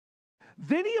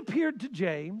 Then he appeared to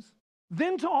James,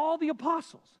 then to all the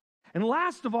apostles. And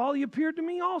last of all, he appeared to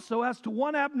me also as to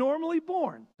one abnormally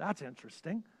born. That's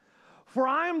interesting. For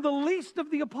I am the least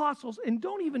of the apostles and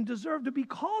don't even deserve to be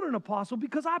called an apostle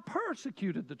because I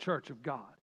persecuted the church of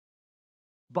God.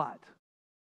 But,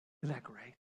 isn't that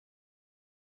great?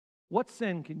 What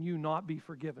sin can you not be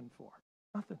forgiven for?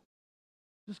 Nothing.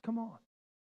 Just come on.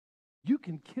 You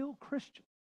can kill Christians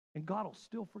and God will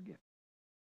still forgive.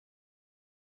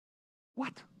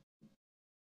 What?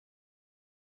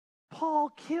 Paul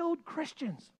killed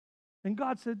Christians and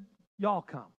God said, y'all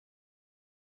come.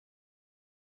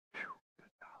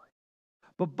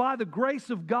 But by the grace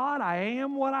of God, I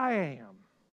am what I am.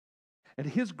 And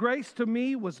his grace to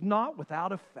me was not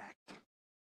without effect.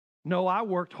 No, I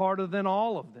worked harder than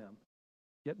all of them,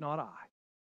 yet not I,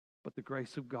 but the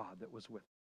grace of God that was with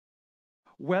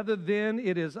me. Whether then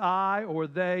it is I or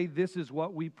they, this is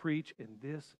what we preach, and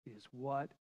this is what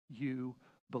you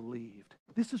believed.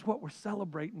 This is what we're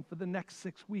celebrating for the next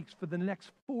 6 weeks, for the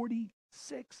next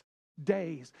 46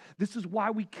 days. This is why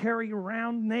we carry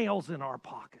around nails in our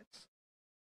pockets.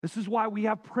 This is why we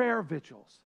have prayer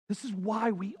vigils. This is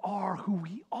why we are who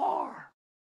we are.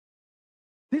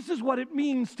 This is what it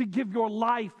means to give your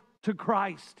life to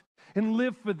Christ and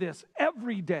live for this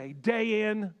every day, day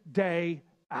in, day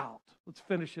out. Let's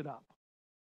finish it up.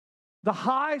 The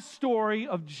high story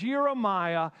of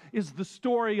Jeremiah is the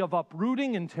story of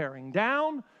uprooting and tearing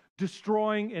down,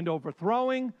 destroying and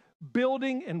overthrowing,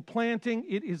 building and planting.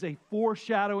 It is a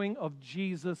foreshadowing of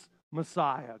Jesus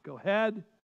Messiah. Go ahead.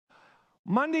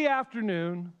 Monday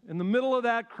afternoon, in the middle of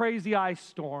that crazy ice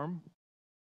storm,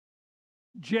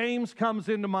 James comes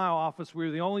into my office. We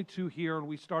were the only two here, and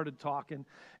we started talking,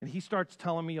 and he starts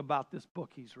telling me about this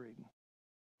book he's reading.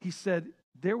 He said,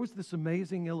 there was this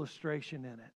amazing illustration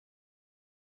in it.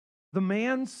 The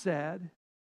man said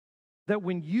that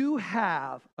when you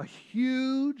have a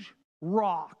huge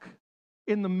rock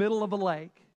in the middle of a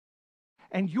lake,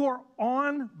 and you're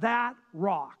on that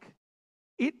rock,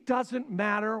 it doesn't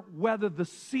matter whether the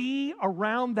sea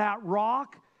around that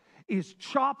rock is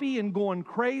choppy and going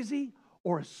crazy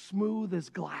or as smooth as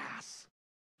glass,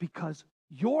 because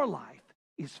your life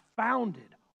is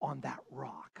founded on that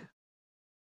rock.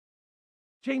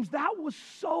 James, that was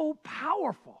so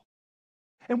powerful.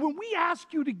 And when we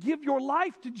ask you to give your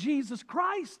life to Jesus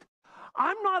Christ,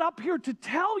 I'm not up here to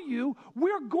tell you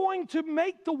we're going to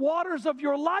make the waters of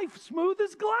your life smooth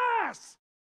as glass.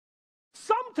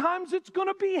 Sometimes it's going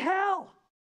to be hell.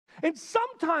 And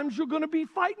sometimes you're going to be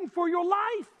fighting for your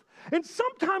life. And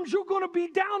sometimes you're going to be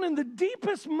down in the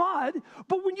deepest mud.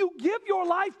 But when you give your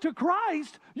life to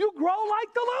Christ, you grow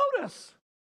like the lotus.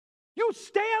 You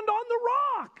stand on the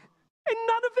rock. And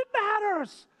none of it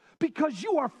matters. Because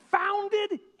you are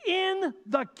founded in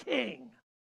the King.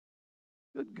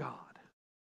 Good God.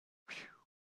 Whew.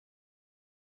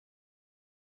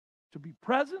 To be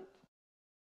present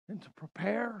and to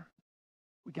prepare,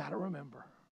 we got to remember.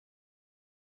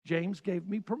 James gave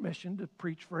me permission to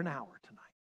preach for an hour tonight.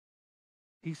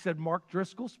 He said, Mark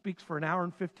Driscoll speaks for an hour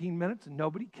and 15 minutes and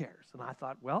nobody cares. And I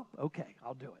thought, well, okay,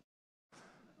 I'll do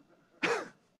it.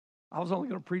 I was only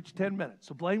going to preach 10 minutes,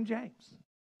 so blame James.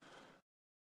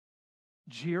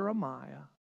 Jeremiah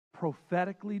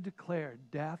prophetically declared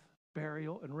death,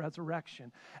 burial, and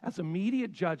resurrection as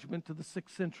immediate judgment to the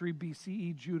 6th century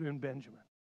BCE Judah and Benjamin.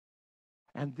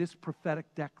 And this prophetic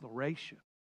declaration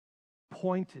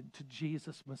pointed to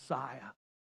Jesus Messiah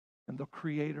and the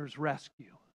Creator's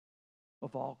rescue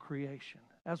of all creation.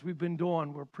 As we've been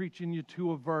doing, we're preaching you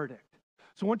to a verdict.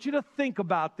 So I want you to think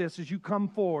about this as you come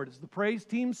forward. As the praise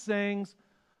team sings,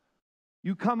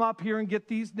 you come up here and get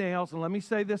these nails. And let me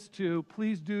say this too.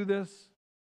 Please do this.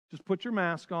 Just put your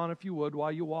mask on if you would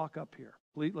while you walk up here.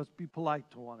 Please, let's be polite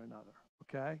to one another,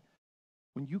 okay?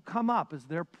 When you come up as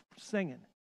they're singing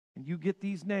and you get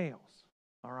these nails,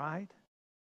 all right?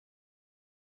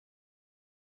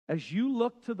 As you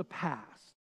look to the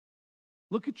past,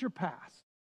 look at your past.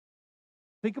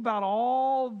 Think about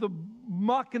all the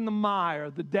muck and the mire,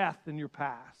 the death in your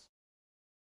past.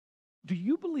 Do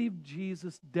you believe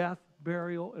Jesus' death,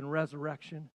 burial, and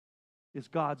resurrection is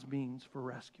God's means for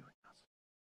rescuing us?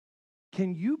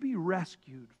 Can you be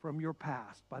rescued from your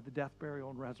past by the death,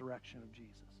 burial, and resurrection of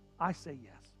Jesus? I say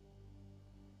yes.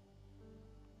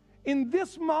 In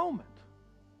this moment,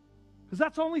 because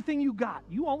that's the only thing you got.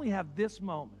 You only have this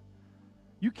moment.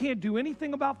 You can't do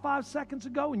anything about 5 seconds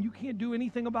ago, and you can't do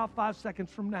anything about 5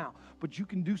 seconds from now. But you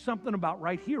can do something about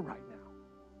right here, right now.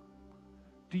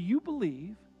 Do you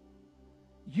believe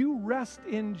you rest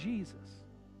in Jesus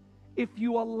if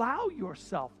you allow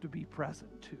yourself to be present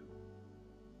to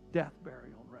death,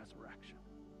 burial, and resurrection?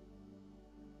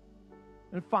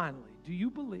 And finally, do you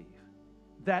believe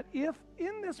that if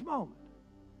in this moment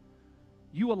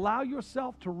you allow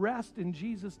yourself to rest in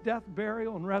Jesus' death,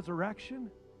 burial, and resurrection,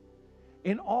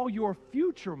 in all your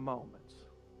future moments,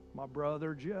 my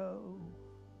brother Joe,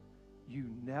 you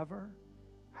never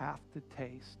have to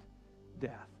taste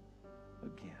death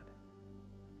again?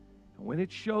 And when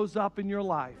it shows up in your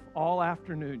life all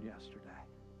afternoon yesterday,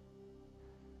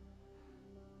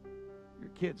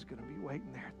 your kid's going to be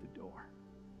waiting there at the door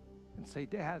and say,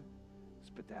 Dad,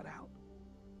 spit that out.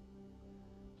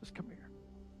 Just come here.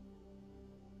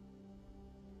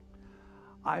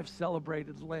 I've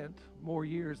celebrated Lent more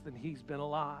years than he's been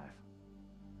alive.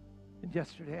 And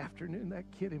yesterday afternoon, that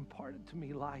kid imparted to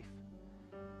me life,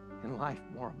 and life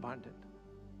more abundant.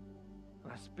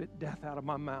 And I spit death out of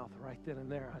my mouth right then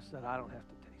and there. I said, I don't have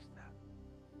to taste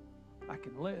that. I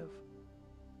can live,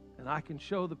 and I can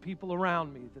show the people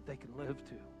around me that they can live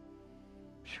too.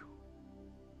 Whew.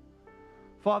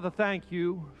 Father, thank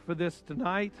you for this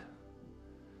tonight.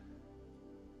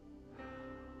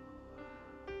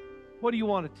 What do you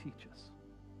want to teach us?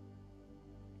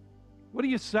 What are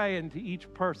you saying to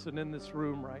each person in this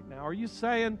room right now? Are you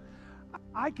saying,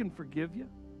 I can forgive you?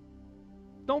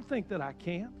 Don't think that I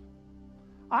can't.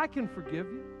 I can forgive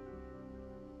you.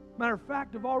 Matter of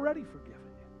fact, I've already forgiven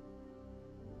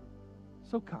you.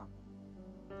 So come.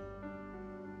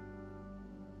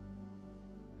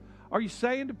 Are you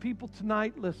saying to people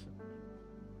tonight, listen,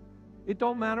 it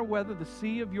don't matter whether the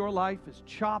sea of your life is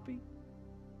choppy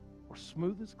or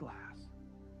smooth as glass.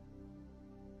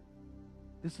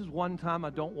 This is one time I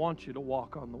don't want you to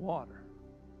walk on the water.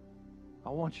 I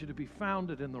want you to be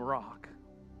founded in the rock.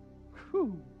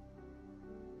 Whew.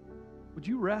 Would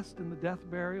you rest in the death,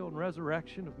 burial, and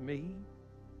resurrection of me?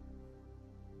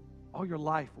 All your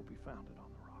life will be founded on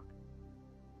the rock.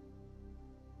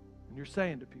 And you're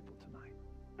saying to people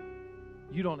tonight,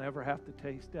 you don't ever have to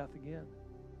taste death again.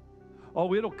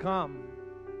 Oh, it'll come.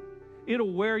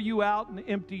 It'll wear you out and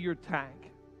empty your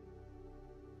tank.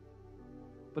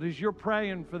 But as you're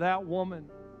praying for that woman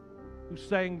who's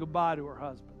saying goodbye to her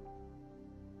husband,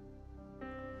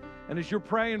 and as you're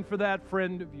praying for that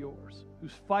friend of yours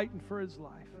who's fighting for his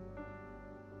life,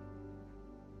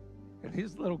 And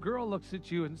his little girl looks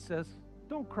at you and says,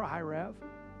 "Don't cry, Rev.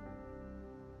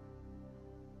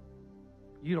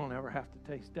 You don't ever have to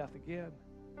taste death again,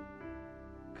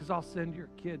 because I'll send your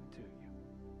kid to you."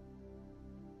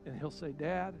 And he'll say,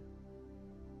 "Dad,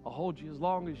 I'll hold you as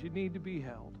long as you need to be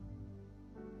held.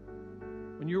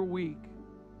 When you're weak,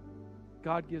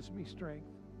 God gives me strength.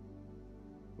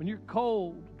 When you're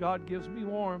cold, God gives me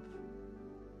warmth.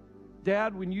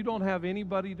 Dad, when you don't have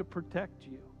anybody to protect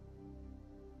you,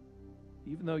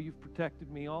 even though you've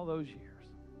protected me all those years,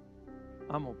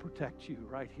 I'm going to protect you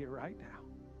right here, right now.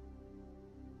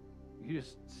 You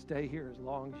just stay here as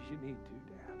long as you need to,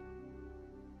 Dad.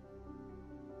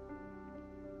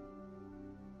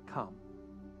 Come.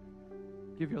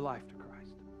 Give your life to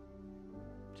Christ.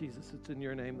 Jesus, it's in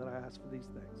your name that I ask for these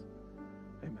things.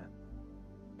 Amen.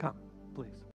 Come,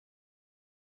 please.